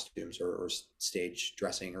like costumes or stage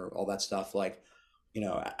dressing or all that stuff like you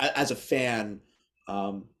know as a fan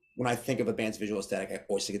when I think of a band's visual aesthetic I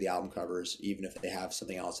always think of the album covers even if they have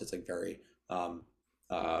something else that's like very um,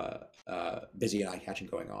 busy and eye-catching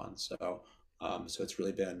going on so it's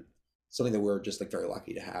really been something that we're just like very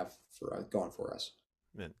lucky to have for going for us.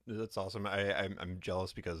 Man, that's awesome. I'm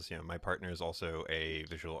jealous because you know my partner is also a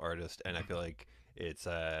visual artist, and I feel like it's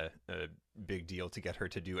a big deal to get her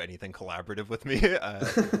to do anything collaborative with me.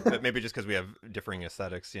 But maybe just because we have differing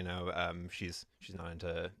aesthetics, you know, she's not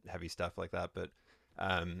into heavy stuff like that. But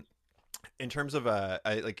um, in terms of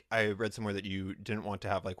I read somewhere that you didn't want to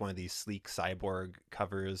have like one of these sleek cyborg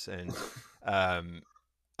covers, and um,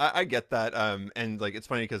 I get that. And like it's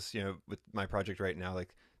funny because you know with my project right now,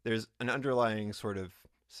 like there's an underlying sort of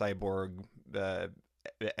cyborg uh,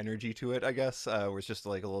 energy to it, I guess, where it's just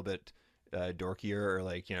like a little bit dorkier or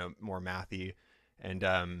like you know more mathy. And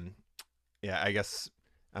yeah, I guess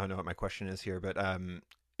I don't know what my question is here, but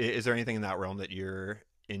is there anything in that realm that you're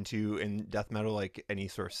into in death metal, like any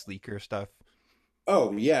sort of sleeker stuff?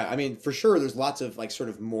 Oh yeah, I mean for sure. There's lots of like sort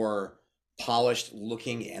of more polished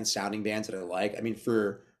looking and sounding bands that I like. I mean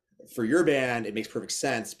for your band, it makes perfect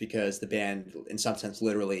sense because the band, in some sense,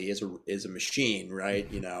 literally is a machine, right?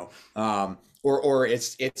 You know, or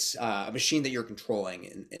it's a machine that you're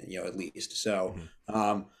controlling, you know, at least. So,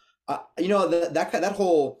 Mm-hmm. you know, that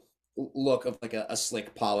whole look of like a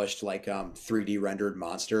slick, polished, like 3D rendered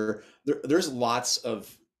monster. There's lots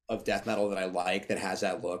of death metal that I like that has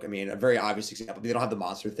that look. I mean, a very obvious example, they don't have the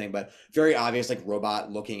monster thing, but very obvious like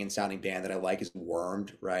robot looking and sounding band that I like is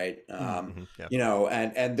Wormed, right? Mm-hmm. Yeah. You know,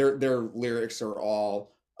 and their lyrics are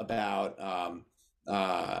all about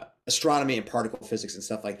astronomy and particle physics and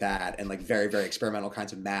stuff like that, and like very very experimental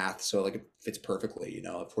kinds of math. So like it fits perfectly. You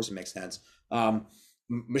know, of course it makes sense.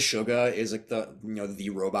 Meshuggah is like the you know the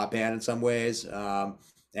robot band in some ways,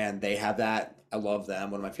 and they have that. I love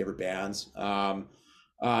them. One of my favorite bands.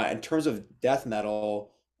 In terms of death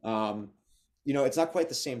metal, you know, it's not quite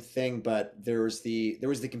the same thing, but there was the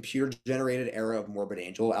computer generated era of Morbid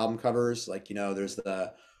Angel album covers. Like, you know, there's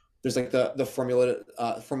like the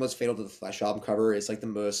Formula's Fatal to the Flesh album cover is like the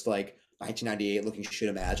most like 1998 looking shit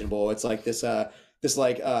imaginable. It's like this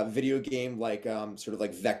like video game like sort of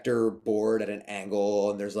like vector board at an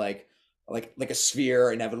angle, and there's like like a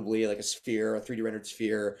sphere, inevitably like a sphere, a 3D rendered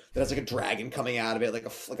sphere that has like a dragon coming out of it,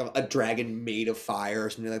 a dragon made of fire or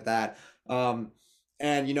something like that. Um,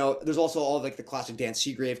 and there's also all like the classic Dan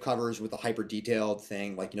Seagrave covers with the hyper detailed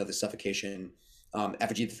thing, like the Suffocation,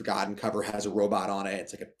 Effigy of the Forgotten cover has a robot on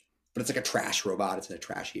it. But it's like a trash robot. It's in a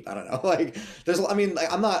trash heap. I don't know. Like I mean,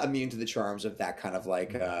 like I'm not immune to the charms of that kind of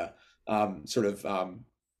like sort of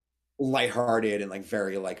lighthearted and like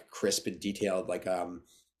very like crisp and detailed like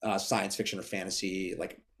science fiction or fantasy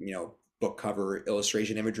like book cover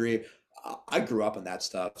illustration imagery. I grew up on that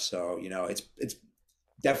stuff, so it's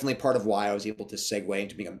definitely part of why I was able to segue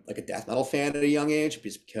into being like a death metal fan at a young age,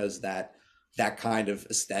 because that kind of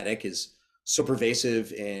aesthetic is so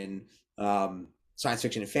pervasive in science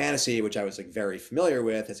fiction and fantasy, which I was like very familiar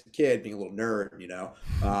with as a kid, being a little nerd.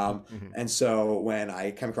 Mhm. And so when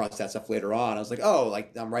I come across that stuff later on, I was like, oh,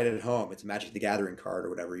 like I'm right at home. It's a Magic the Gathering card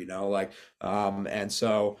or whatever. Like, and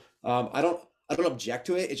so I don't object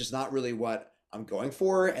to it. It's just not really what I'm going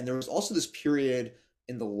for. And there was also this period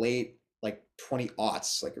in the late like 20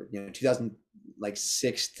 aughts, like 2000, like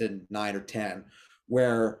 6 to 9 or 10,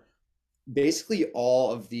 where basically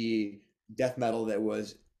all of the death metal that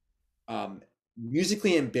was um,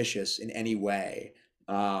 musically ambitious in any way,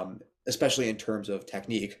 especially in terms of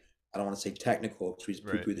technique. I don't want to say technical because we just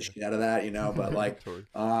Right. poo-poo the shit out of that, but Yeah. like, Totally.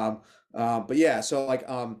 but yeah. So like,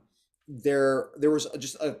 there was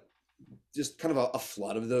just kind of a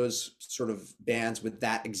flood of those sort of bands with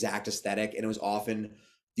that exact aesthetic, and it was often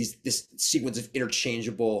this sequence of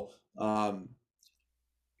interchangeable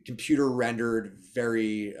computer rendered,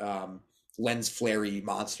 very lens flary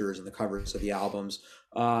monsters in the covers of the albums.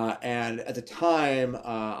 And at the time,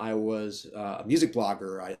 I was a music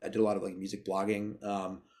blogger. I did a lot of like music blogging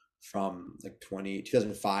from like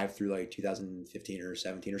 2005 through like 2015 or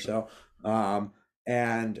 17 or so.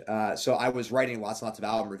 And so I was writing lots and lots of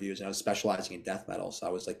album reviews, and I was specializing in death metal. So I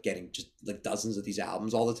was like getting just like dozens of these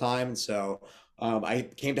albums all the time. And so I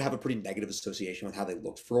came to have a pretty negative association with how they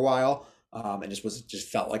looked for a while, and just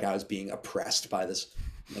felt like I was being oppressed by this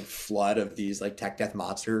like flood of these like tech death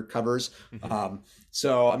monster covers. Mhm.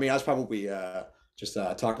 So I mean, I was probably just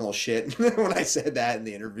talking a little shit when I said that in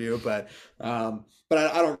the interview, but I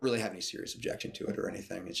don't really have any serious objection to it or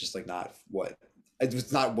anything. It's just like not what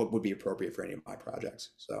it's not what would be appropriate for any of my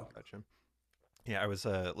projects. So Gotcha. Yeah, I was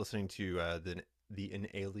listening to the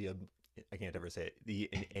inalienable. I can't ever say it. The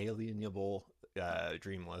inalienable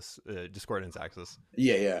dreamless discordance axis.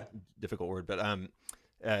 yeah, yeah. Difficult word, but I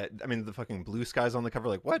mean the fucking blue skies on the cover.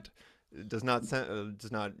 Like what? It does not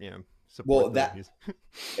Well, support the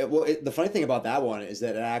music. the funny thing about that one is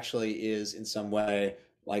that it actually is in some way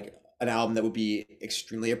like an album that would be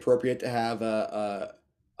extremely appropriate to have a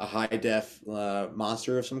high def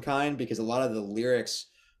monster of some kind, because a lot of the lyrics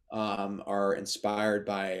are inspired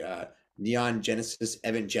by Neon Genesis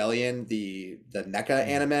Evangelion, the mecha Mhm.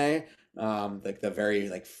 anime, like the very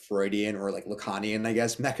like Freudian or like Lacanian, I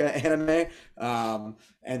guess, mecha anime.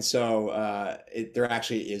 And so there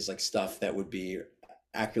actually is like stuff that would be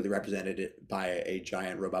accurately represented by a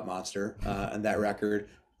giant robot monster on that record.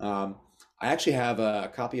 I actually have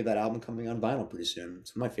a copy of that album coming on vinyl pretty soon.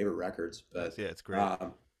 It's one of my favorite records, Nice. but Yeah, it's great.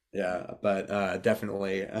 um, yeah, but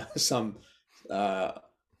definitely some uh,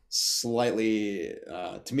 slightly,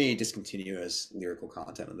 to me, discontinuous lyrical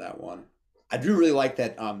content of that one. I do really like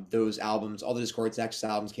that those albums, all the Discord Access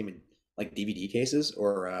albums, came in like DVD cases,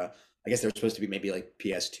 or I guess they're supposed to be maybe like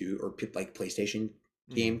PS2 or like PlayStation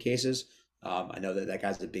Hmm. game cases. I know that that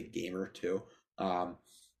guy's a big gamer too. Um,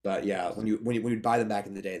 but yeah, when you buy them back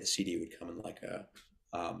in the day, the CD would come in like a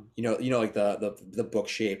like the book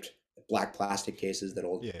shaped black plastic cases that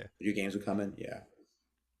old Yeah. video games would come in. Yeah,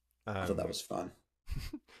 I thought that Um, was fun.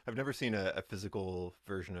 I've never seen a physical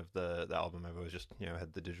version of the album. I've always just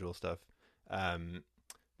had the digital stuff. Um,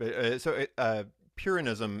 but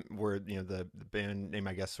Purinism, where the band name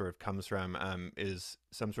I guess sort of comes from, is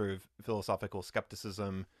some sort of philosophical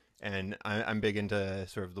skepticism, and I'm big into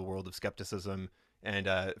sort of the world of skepticism. And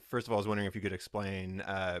first of all, I was wondering if you could explain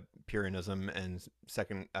Purinism, and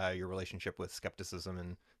second, your relationship with skepticism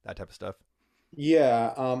and that type of stuff.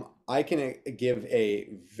 Yeah, I can give a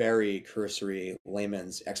very cursory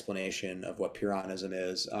layman's explanation of what Pyrrhonism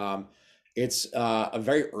is. It's a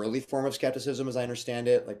very early form of skepticism, as I understand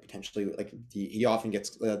it. Like potentially, like he often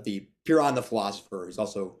gets the Pyrrhon the philosopher. He's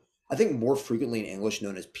also, I think, more frequently in English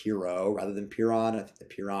known as Pyrrho rather than Pyrrhon. I think the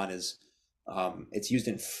Pyrrhon is, it's used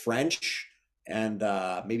in French and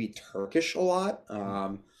maybe Turkish a lot,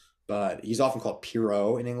 but he's often called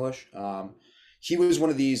Pyrrho in English. He was one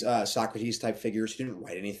of these Socrates type figures who didn't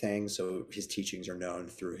write anything, so his teachings are known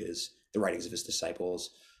through the writings of his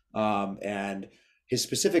disciples. And his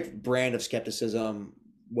specific brand of skepticism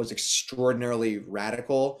was extraordinarily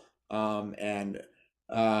radical. And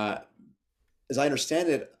as I understand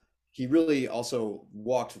it, he really also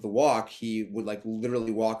walked the walk. He would like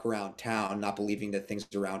literally walk around town, not believing that things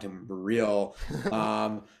around him were real.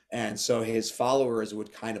 And so his followers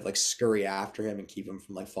would kind of like scurry after him and keep him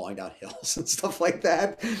from like falling down hills and stuff like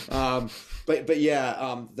that. But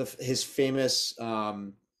yeah, his famous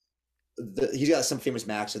he's got some famous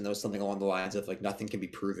maxim that was something along the lines of like nothing can be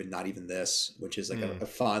proven, not even this, which is like a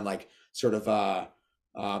fun like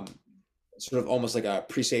um, sort of almost like a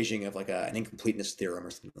presaging of like an incompleteness theorem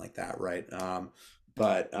or something like that, right?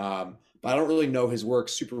 But I don't really know his work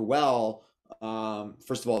super well.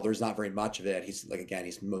 First of all, there's not very much of it. He's like again,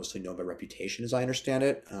 he's mostly known by reputation, as I understand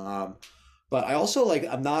it. But I also like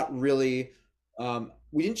I'm not really.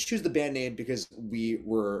 We didn't choose the band name because we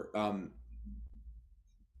were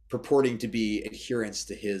purporting to be adherents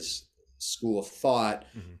to his school of thought.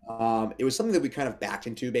 It was something that we kind of backed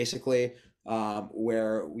into basically,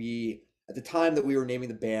 where we at the time that we were naming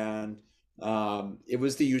the band, it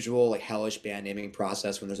was the usual like hellish band naming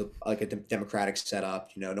process when there's like a democratic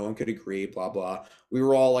setup, no one could agree, blah blah. We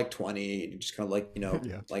were all like 20 and just kind of like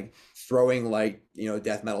Yeah. like throwing like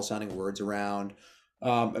death metal sounding words around.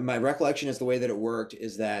 And my recollection is the way that it worked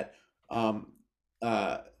is that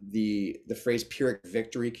the phrase Pyrrhic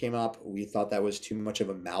victory came up. We thought that was too much of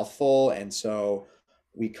a mouthful, and so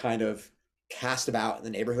we kind of cast about in the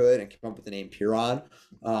neighborhood and came up with the name Pyrrhon.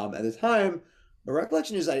 At the time, my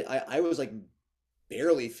recollection is I was like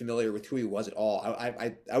barely familiar with who he was at all.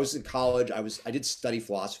 I was in college. I did study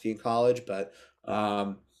philosophy in college, but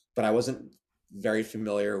I wasn't very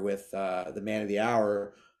familiar with the man of the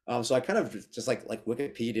hour. So I kind of just like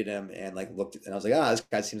Wikipedia'd him and like looked and I was like, this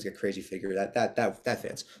guy seems like a crazy figure. That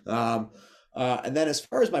fits. And then as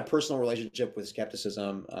far as my personal relationship with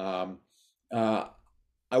skepticism, I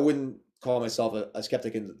wouldn't call myself a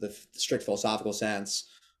skeptic in the strict philosophical sense.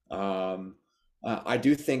 I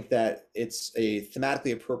do think that it's a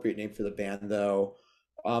thematically appropriate name for the band, though,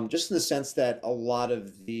 just in the sense that a lot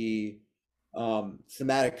of the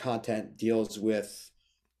thematic content deals with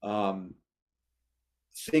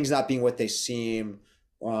things not being what they seem,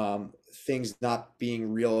 things not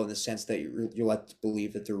being real in the sense that you're led to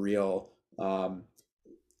believe that they're real,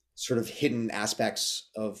 sort of hidden aspects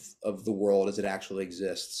of the world as it actually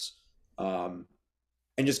exists, and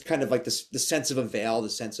just kind of like the sense of a veil, the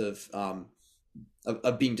sense of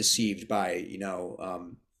being deceived by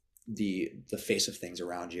the face of things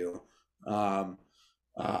around you. Um,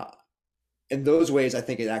 in those ways, I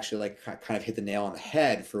think it actually like kind of hit the nail on the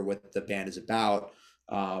head for what the band is about,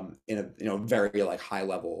 in a very like high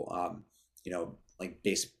level, like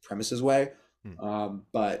base premises way.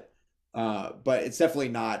 But it's definitely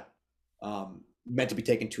not meant to be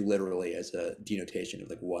taken too literally as a denotation of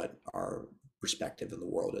like what our perspective in the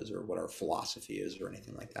world is or what our philosophy is or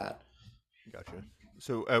anything like that. Gotcha.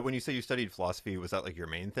 So when you say you studied philosophy, was that like your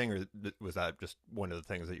main thing, or was that just one of the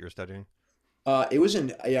things that you were studying? It was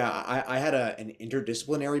I had an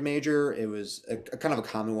interdisciplinary major. It was a kind of a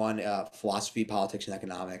common one, philosophy, politics, and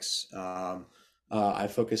economics. I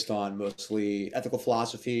focused on mostly ethical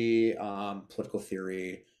philosophy, political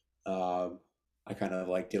theory. I kind of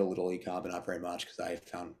like did a little econ, but not very much because I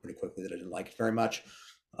found pretty quickly that I didn't like it very much.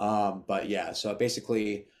 But yeah, so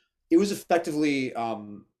basically, it was effectively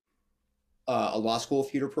a law school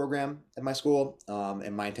feeder program at my school,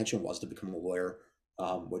 and my intention was to become a lawyer,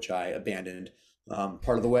 which I abandoned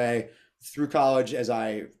part of the way through college as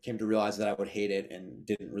I came to realize that I would hate it and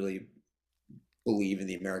didn't really believe in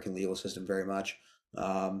the American legal system very much,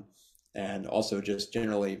 and also just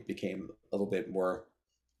generally became a little bit more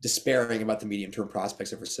despairing about the medium-term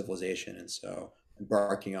prospects of our civilization, and so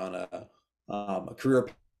embarking on a career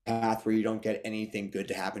path where you don't get anything good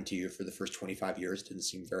to happen to you for the first 25 years didn't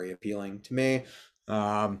seem very appealing to me.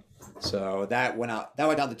 So that went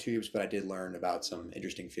down the tubes, but I did learn about some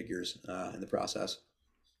interesting figures in the process.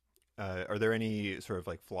 Are there any sort of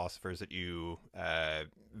like philosophers that you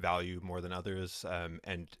value more than others?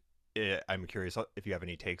 And I'm curious if you have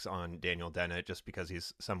any takes on Daniel Dennett, just because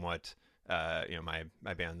he's somewhat,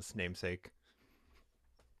 my band's namesake.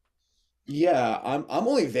 Yeah, I'm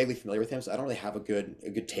only vaguely familiar with him, so I don't really have a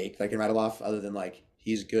good take that I can rattle off other than like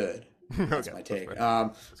he's good. That's Okay, my that's take. fair.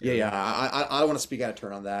 That's Yeah, good yeah. enough. I don't want to speak out of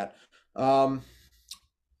turn on that. Um,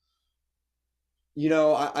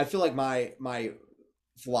 I feel like my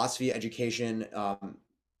philosophy education got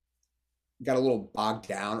a little bogged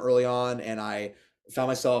down early on, and I found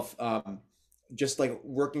myself just like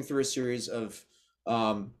working through a series of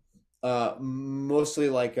mostly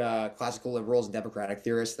like classical liberals and democratic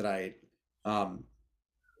theorists that I um,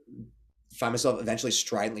 find myself eventually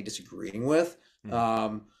stridently disagreeing with. Mhm.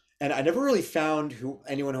 Um, and I never really found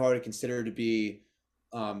anyone who I would consider to be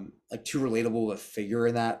like too relatable a figure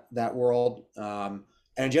in that world.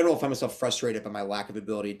 And in general, I find myself frustrated by my lack of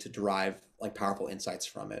ability to derive like powerful insights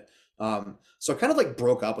from it. So I kind of like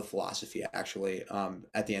broke up with philosophy actually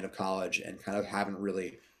at the end of college, and kind of haven't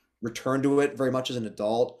really returned to it very much as an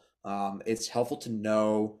adult. It's helpful to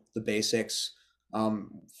know the basics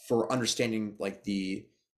for understanding like the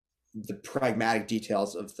pragmatic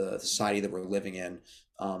details of the society that we're living in,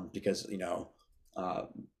 because uh,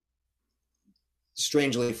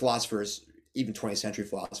 strangely, philosophers, even 20th century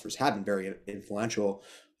philosophers, have been very influential.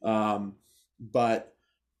 Um, but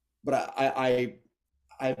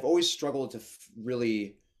I've always struggled to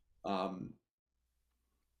really um,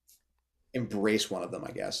 embrace one of them,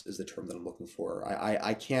 I guess is the term that I'm looking for.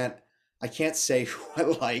 I can't say who I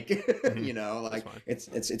like. Mhm. That's Like fine.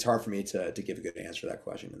 it's hard for me to give a good answer to that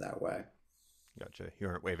question in that way. Gotcha. You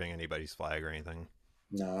aren't waving anybody's flag or anything.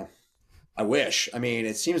 No, I wish. I mean,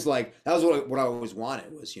 it seems like that was what I always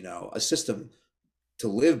wanted was, a system to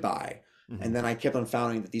live by. Hmm. And then I kept on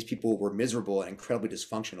finding that these people were miserable and incredibly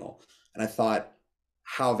dysfunctional. And I thought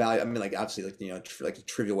how valuable, I mean, like obviously like, like a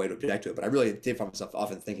trivial way to object to it, but I really did find myself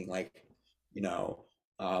often thinking like, you know,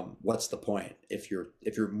 what's the point if you're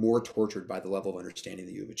more tortured by the level of understanding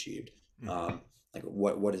that you've achieved? Hmm. Um, like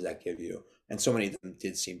what does that give you? And so many of them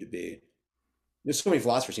did seem to be, there's so many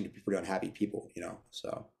philosophers seem to be pretty unhappy people,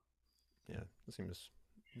 so. Yeah, it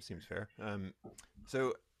seems fair.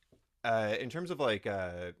 So in terms of like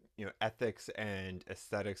ethics and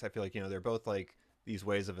aesthetics, I feel like they're both like these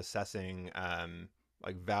ways of assessing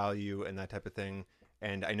like value and that type of thing.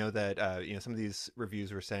 And I know that some of these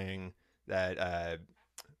reviews were saying that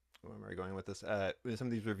where am I going with this? Some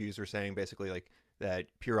of these reviews were saying basically like that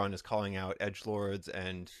Puron is calling out edge lords,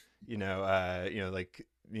 and like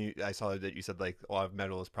I saw that you said like a lot of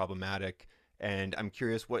metal is problematic, and I'm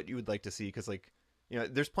curious what you would like to see because like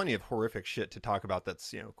there's plenty of horrific shit to talk about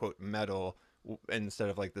that's quote metal instead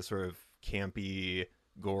of like this sort of campy,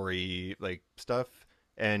 gory like stuff,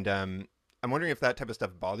 and I'm wondering if that type of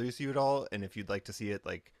stuff bothers you at all, and if you'd like to see it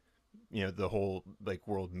like the whole like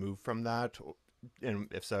world move from that, and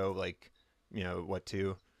if so, like what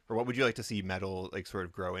to or what would you like to see metal like sort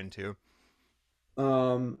of grow into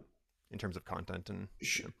Um, in terms of content and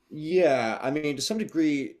Yeah, I mean, to some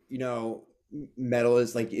degree, metal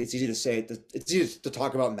is like it's easy to say it's easy to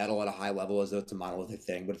talk about metal at a high level as though it's a monolithic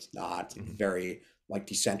thing, but it's not. It's Mhm. very like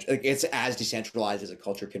decentral. Like it's as decentralized as a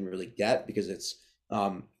culture can really get because it's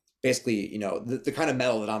um basically the kind of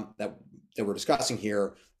metal that we're discussing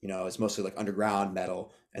here, is mostly like underground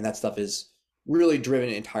metal, and that stuff is really driven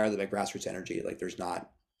entirely by grassroots energy. Like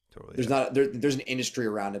Totally, there's yeah. not there's an industry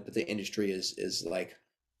around it, but the industry is like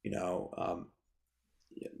you know um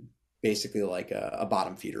basically like a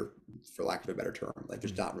bottom feeder, for lack of a better term. Like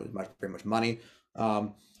there's Mhm. not really very much money.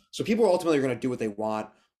 So people ultimately are going to do what they want.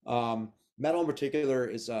 Metal in particular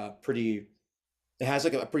is pretty. It has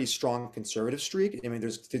like a pretty strong conservative streak. I mean,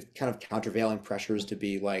 there's kind of countervailing pressures to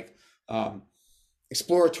be like um,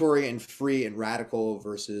 exploratory and free and radical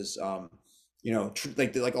versus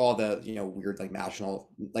like all the weird like national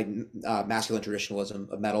like masculine traditionalism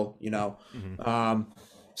of metal. Mhm. Um,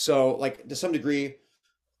 so like to some degree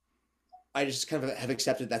I just kind of have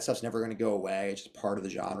accepted that stuff's never going to go away. It's just part of the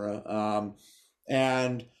genre.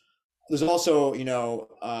 And there's also,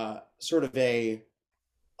 sort of a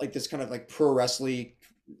like this kind of like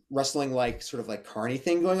wrestling like sort of like carny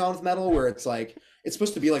thing going on with metal, where it's like it's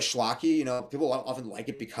supposed to be like schlocky. People often like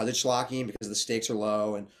it because it's schlocky and because the stakes are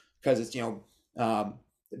low and because it's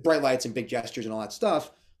bright lights and big gestures and all that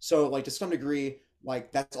stuff. So like to some degree,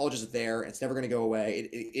 like that's all just there. It's never going to go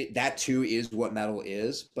away. That too is what metal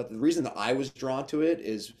is. But the reason that I was drawn to it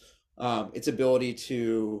is its ability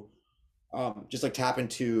to just like tap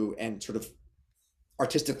into and sort of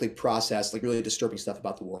artistically process like really disturbing stuff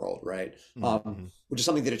about the world, right? Mhm. Mhm. Which is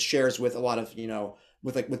something that it shares with a lot of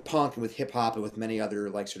with punk and with hip hop and with many other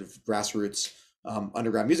like sort of grassroots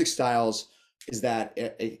underground music styles, is that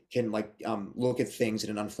it can like look at things in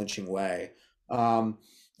an unflinching way. Um,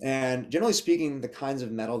 and generally speaking, the kinds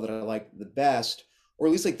of metal that I like the best, or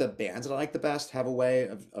at least like the bands that I like the best, have a way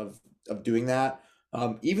of doing that.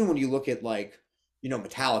 Even when you look at like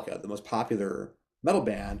Metallica, the most popular metal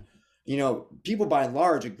band, people by and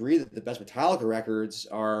large agree that the best Metallica records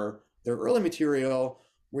are their early material,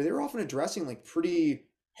 where they're often addressing like pretty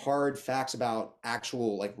hard facts about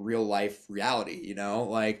actual like real life reality,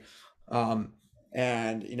 um,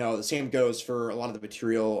 and the same goes for a lot of the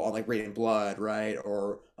material on like Radiant Blood, right?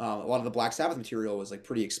 Or a lot of the Black Sabbath material was like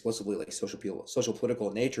pretty explicitly like social political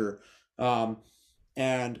in nature,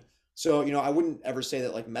 and So, I wouldn't ever say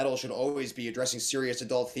that like metal should always be addressing serious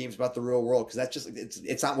adult themes about the real world because that's just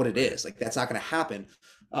it's not what it Right. is. Like that's not going to happen.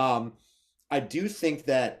 Um, I do think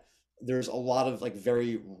that there's a lot of like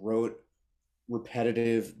very rote,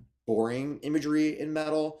 repetitive, boring imagery in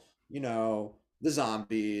metal. The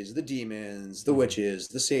zombies, the demons, the Hmm. witches,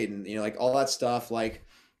 the Satan. Like all that stuff. Like,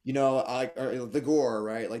 like or the gore,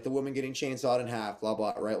 right? Like the woman getting chainsawed in half, blah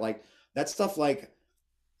blah, right? Like that stuff. Like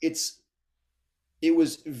it's it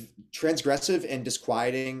was transgressive and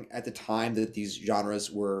disquieting at the time that these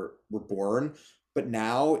genres were born, but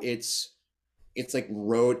now it's like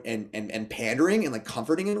rote and pandering and like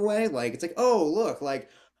comforting in a way. Like it's like, oh look, like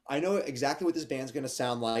I know exactly what this band's gonna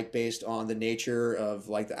sound like based on the nature of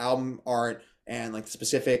like the album art and like the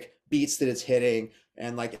specific beats that it's hitting,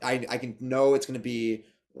 and like I can know it's gonna be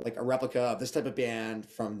like a replica of this type of band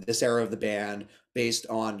from this era of the band based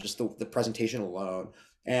on just the presentation alone.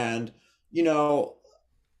 And you know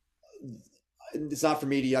it's not for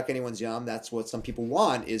me to yuck anyone's yum. That's what some people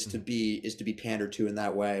want Hmm. is to be pandered to in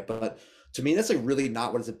that way. But to me, that's like really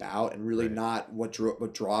not what it's about, and really Right. not what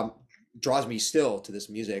draws me still to this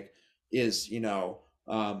music. Is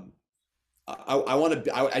I want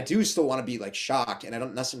to I do still want to be like shocked, and I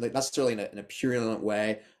don't necessarily in a purulent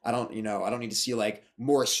way. I don't need to see like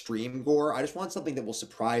more extreme gore. I just want something that will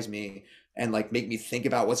surprise me and like make me think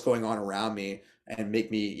about what's going on around me and make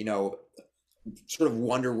me sort of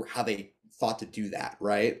wonder how they thought to do that,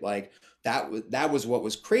 right? Like that was what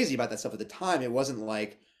was crazy about that stuff at the time. It wasn't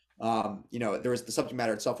like there was the subject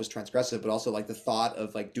matter itself was transgressive, but also like the thought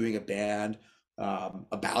of like doing a band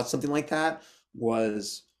about something like that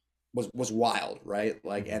was was wild, right?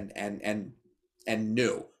 Like Hmm. and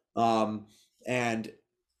new. Um and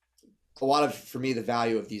a lot of for me the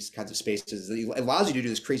value of these kinds of spaces it allows you to do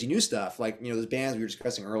this crazy new stuff like those bands we were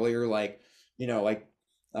discussing earlier like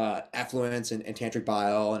Effluence and Tantric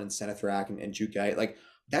Bile and Incenithrak and Jukite like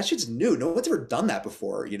that shit's new, no one's ever done that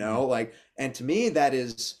before, Hmm. like, and to me that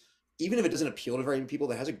is, even if it doesn't appeal to very many people,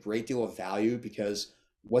 that has a great deal of value because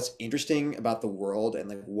what's interesting about the world and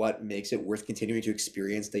like what makes it worth continuing to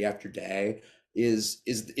experience day after day is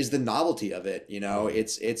the novelty of it. Hmm.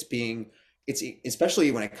 It's being it's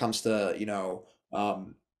especially when it comes to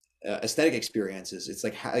aesthetic experiences. It's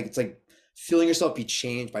like feeling yourself be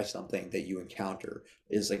changed by something that you encounter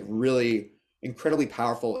is like really incredibly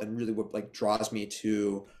powerful and really what like draws me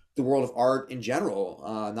to the world of art in general,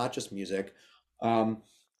 not just music. Um,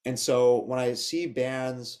 and so when I see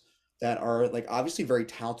bands that are like obviously very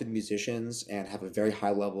talented musicians and have a very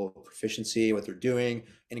high level of proficiency in what they're doing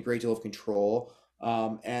and a great deal of control,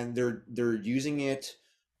 and they're using it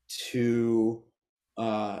to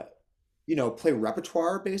uh, play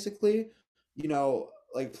repertoire basically.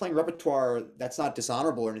 Like playing repertoire that's not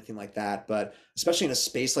dishonorable or anything like that, but especially in a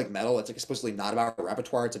space like metal, it's like supposedly not about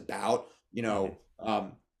repertoire. It's about Hmm.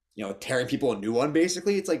 tearing people a new one.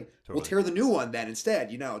 Basically, it's like we'll Totally. tear the new one then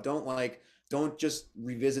instead. Don't just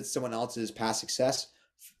revisit someone else's past success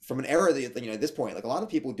from an era that at this point, like a lot of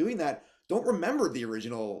people doing that don't remember the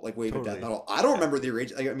original like wave of death Totally. metal. I don't Yeah. remember the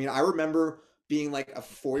original. Like, I mean, I remember being like a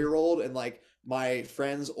 4-year-old and like my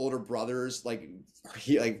friend's older brothers like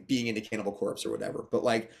he like being into Cannibal Corpse or whatever.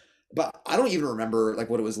 But I don't even remember like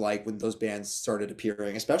what it was like when those bands started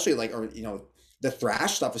appearing, especially like or the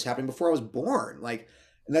thrash stuff was happening before I was born. Like,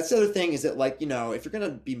 and that's the other thing is that like if you're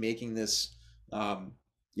gonna be making this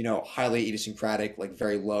highly idiosyncratic, like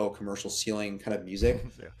very low commercial ceiling kind of music,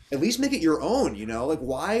 Yeah. at least make it your own. Like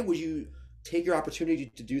why would you take your opportunity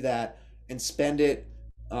to do that and spend it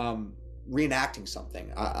um, reenacting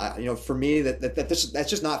something? For me, that's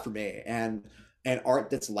just not for me. And art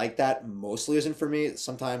that's like that mostly isn't for me.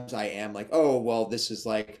 Sometimes I am like, oh well, this is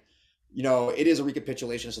like, it is a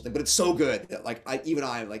recapitulation of something, but it's so good that like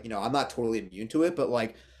I'm like, I'm not totally immune to it, but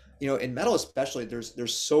like, in metal especially,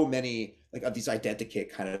 there's so many like of these identikit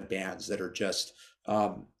kind of bands that are just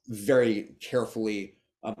very carefully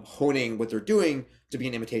honing what they're doing to be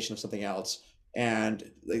an imitation of something else. And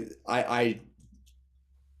like,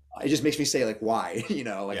 it just makes me say like why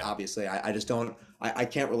like Yeah. obviously I just don't I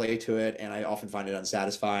can't relate to it, and I often find it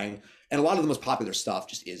unsatisfying, and a lot of the most popular stuff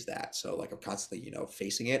just is that, so like I'm constantly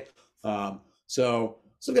facing it. So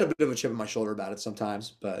still got a bit of a chip on my shoulder about it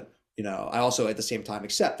sometimes, but I also at the same time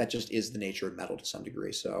accept that just is the nature of metal to some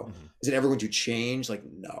degree. So Hmm. is it ever going to change? Like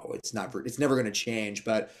no, it's never going to change,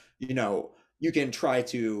 but you can try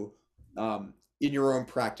to in your own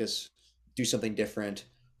practice do something different,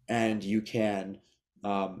 and you can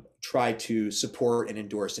try to support and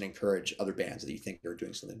endorse and encourage other bands that you think are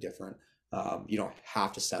doing something different. You don't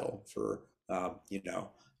have to settle for,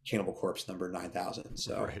 Cannibal Corpse number 9,000.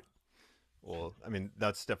 So, Right. Well, I mean,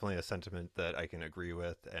 that's definitely a sentiment that I can agree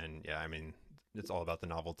with. And yeah, I mean, it's all about the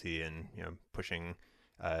novelty and, pushing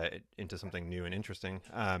into something new and interesting.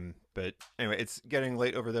 But anyway, it's getting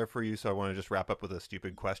late over there for you. So I want to just wrap up with a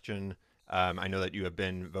stupid question. I know that you have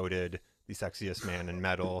been voted the sexiest man in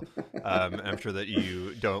metal. And I'm sure that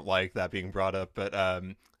you don't like that being brought up, but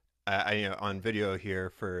on video here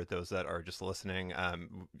for those that are just listening,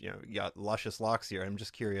 you got luscious locks here. I'm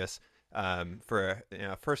just curious, for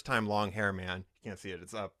a first time long hair man. You can't see it;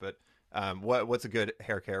 it's up. But what's a good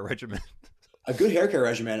hair care regimen? A good hair care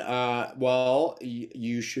regimen. Well,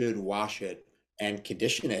 you should wash it and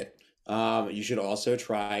condition it. You should also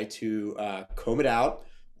try to comb it out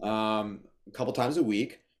a couple times a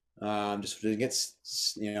week, just so it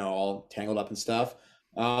doesn't get all tangled up and stuff.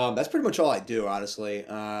 That's pretty much all I do, honestly.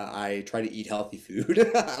 I try to eat healthy food.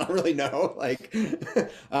 I don't really know. Like,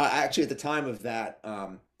 actually, at the time of that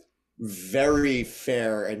very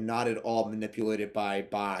fair and not at all manipulated by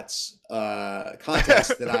bots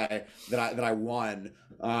contest that I won.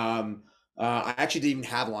 I actually didn't even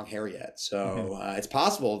have long hair yet, so it's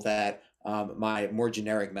possible that my more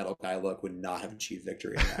generic metal guy look would not have achieved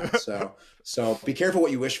victory in that. So be careful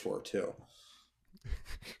what you wish for too.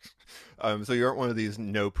 So you aren't one of these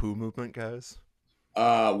no poo movement guys?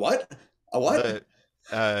 What? A what?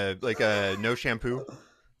 Like no shampoo?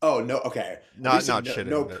 Oh no, okay. I Not think you said not no, shitting,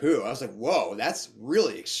 no but poo. I was like, whoa, that's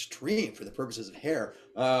really extreme for the purposes of hair.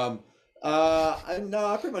 No,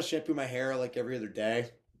 I pretty much shampoo my hair like every other day,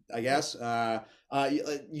 I guess.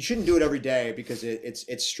 You shouldn't do it every day because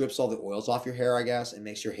it strips all the oils off your hair, I guess, and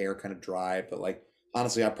makes your hair kind of dry. But like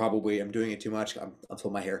honestly, I probably am doing it too much until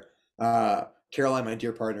my hair. Caroline, my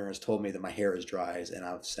dear partner, has told me that my hair is dry, and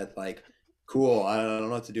I've said like, cool, I don't know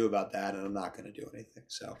what to do about that, and I'm not going to do anything.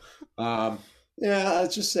 So. Yeah,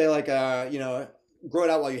 I'd just say like grow it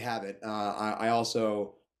out while you have it. I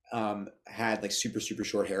also had like super super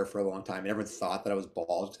short hair for a long time, and everyone thought that I was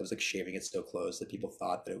bald because I was like shaving it so close that people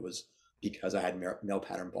thought that it was because I had male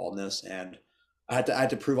pattern baldness, and I had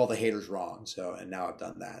to prove all the haters wrong. So and now I've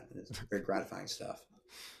done that, and it's very gratifying stuff.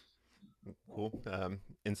 cool.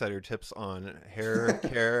 Insider tips on hair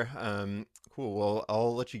care. Cool. Well,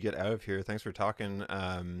 I'll let you get out of here. Thanks for talking.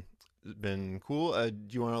 It's been cool. Do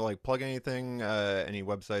you want to like plug anything? Any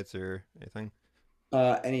websites or anything?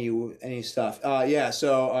 Any stuff. Yeah,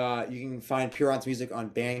 so you can find Puron's music on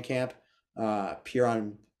Bandcamp,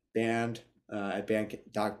 Puron Band at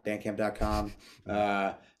bandcamp.com.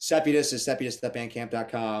 Sepitus is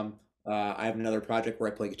sepitus.bandcamp.com. I have another project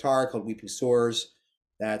where I play guitar called Weeping Sores.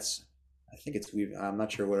 That's I think it's I'm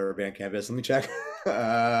not sure whatever Bandcamp is. Let me check.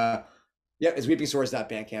 Yeah, it's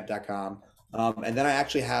weepingsores.bandcamp.com. And then I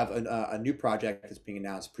actually have a new project that's being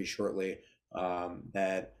announced pretty shortly.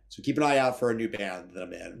 So keep an eye out for a new band that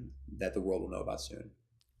I'm in that the world will know about soon.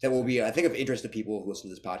 That will be, I think, of interest to people who listen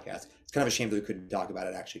to this podcast. It's kind of a shame that we couldn't talk about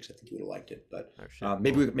it actually, because I think you would have liked it. But Oh shit.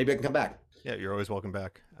 maybe I can come back. Yeah, you're always welcome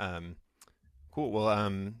back. Cool. Well,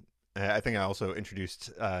 I think I also introduced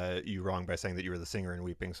you wrong by saying that you were the singer in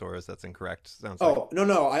Weeping Sores. That's incorrect. Sounds like. Oh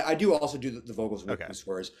no, I do also do the vocals with Okay.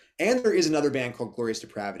 Sores, and there is another band called Glorious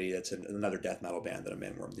Depravity. That's another death metal band that I'm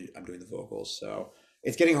in where I'm doing the vocals. So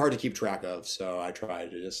it's getting hard to keep track of. So I try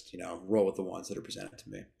to just roll with the ones that are presented to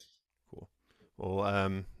me. Cool.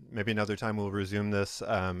 Well, maybe another time we'll resume this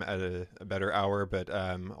at a better hour. But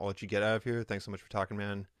I'll let you get out of here. Thanks so much for talking,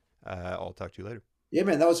 man. I'll talk to you later. Yeah,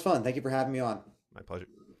 man, that was fun. Thank you for having me on. My pleasure.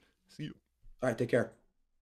 See you. All right, take care.